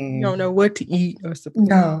 You don't know what to eat or support.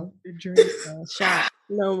 No. To drink or shot.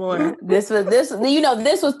 No more. This was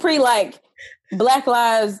pre like Black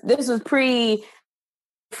Lives. This was pre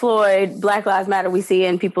Floyd, Black Lives Matter. We see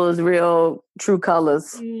in people's real true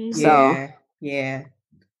colors. Yeah. So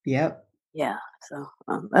Yep. Yeah. So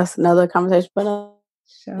that's another conversation. But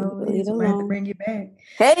so it's going to bring you back.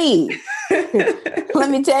 Hey, let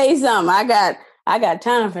me tell you something. I got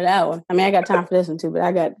time for that one. I mean, I got time for this one too, but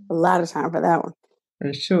I got a lot of time for that one.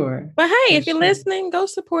 For sure. But hey, if you're listening, go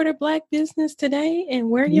support a Black business today and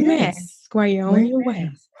wear your mask while you're on your way.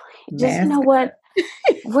 Just, you know what?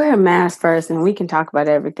 Wear a mask first and we can talk about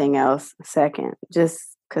everything else second.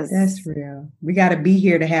 Just because. That's real. We got to be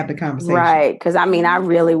here to have the conversation. Right. Because, I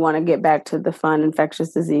really want to get back to the fun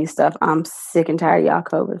infectious disease stuff. I'm sick and tired of y'all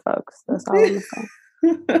COVID folks. That's all I'm saying.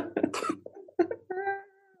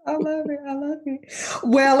 I love it.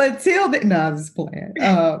 Well, until then, no, I'm just playing.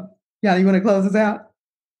 Y'all, you want to close us out?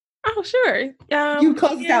 Oh, sure. You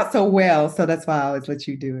close us out so well, so that's why I always let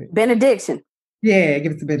you do it. Benediction. Yeah,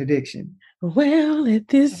 give us a benediction. Well, at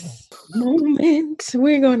this moment,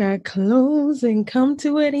 we're going to close and come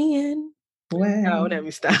to an end. Well. No, let me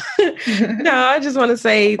stop. No, I just want to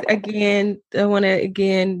say again,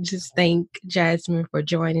 just thank Jasmine for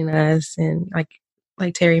joining us. And like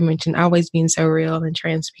Terry mentioned, always being so real and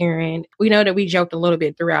transparent. We know that we joked a little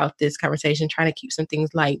bit throughout this conversation, trying to keep some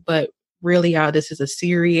things light, but really, y'all, this is a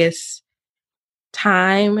serious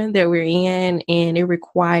time that we're in, and it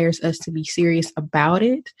requires us to be serious about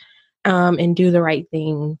it and do the right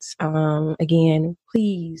things. Again,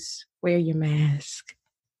 please wear your mask.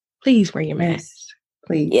 Please wear your mask.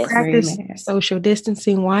 Please practice social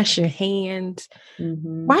distancing. Wash your hands.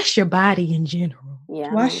 Mm-hmm. Wash your body in general.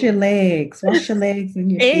 Yeah, wash your legs. Wash your legs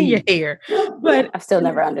and your feet. And your hair. But I've still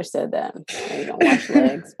never understood that. You don't wash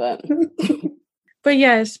legs, but but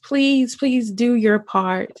yes, please do your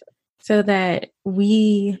part so that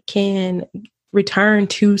we can return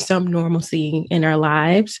to some normalcy in our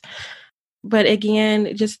lives. But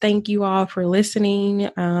again, just thank you all for listening.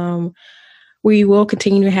 We will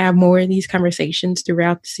continue to have more of these conversations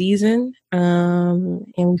throughout the season. And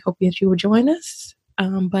we hope that you will join us.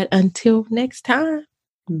 But until next time,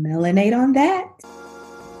 melanate on that.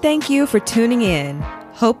 Thank you for tuning in.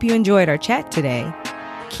 Hope you enjoyed our chat today.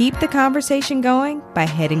 Keep the conversation going by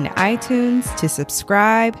heading to iTunes to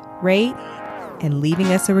subscribe, rate, and leaving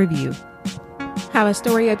us a review. Have a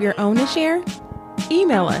story of your own to share?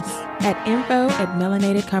 Email us at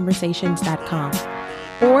info@melanatedconversations.com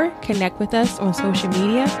or connect with us on social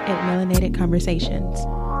media at Melanated Conversations.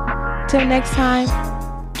 Till next time,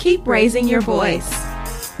 keep raising your voice.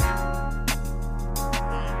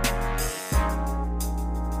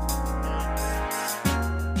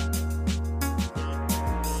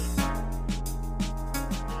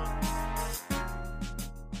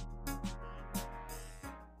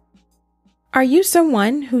 Are you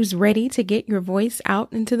someone who's ready to get your voice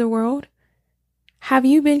out into the world? Have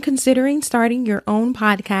you been considering starting your own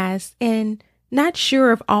podcast and not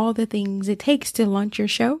sure of all the things it takes to launch your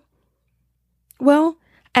show? Well,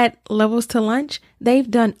 at Levels to Lunch,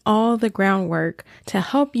 they've done all the groundwork to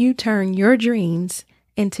help you turn your dreams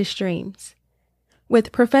into streams.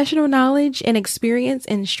 With professional knowledge and experience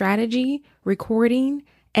in strategy, recording,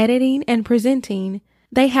 editing, and presenting,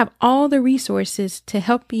 they have all the resources to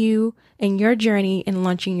help you in your journey in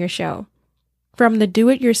launching your show. From the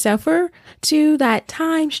do-it-yourselfer to that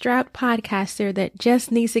time-strapped podcaster that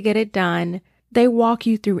just needs to get it done, they walk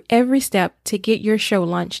you through every step to get your show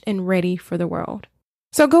launched and ready for the world.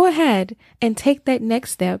 So go ahead and take that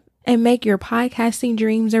next step and make your podcasting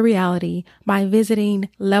dreams a reality by visiting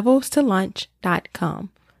levelstolaunch.com.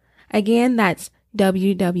 Again, that's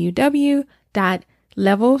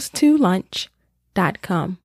www.levelstolaunch.com.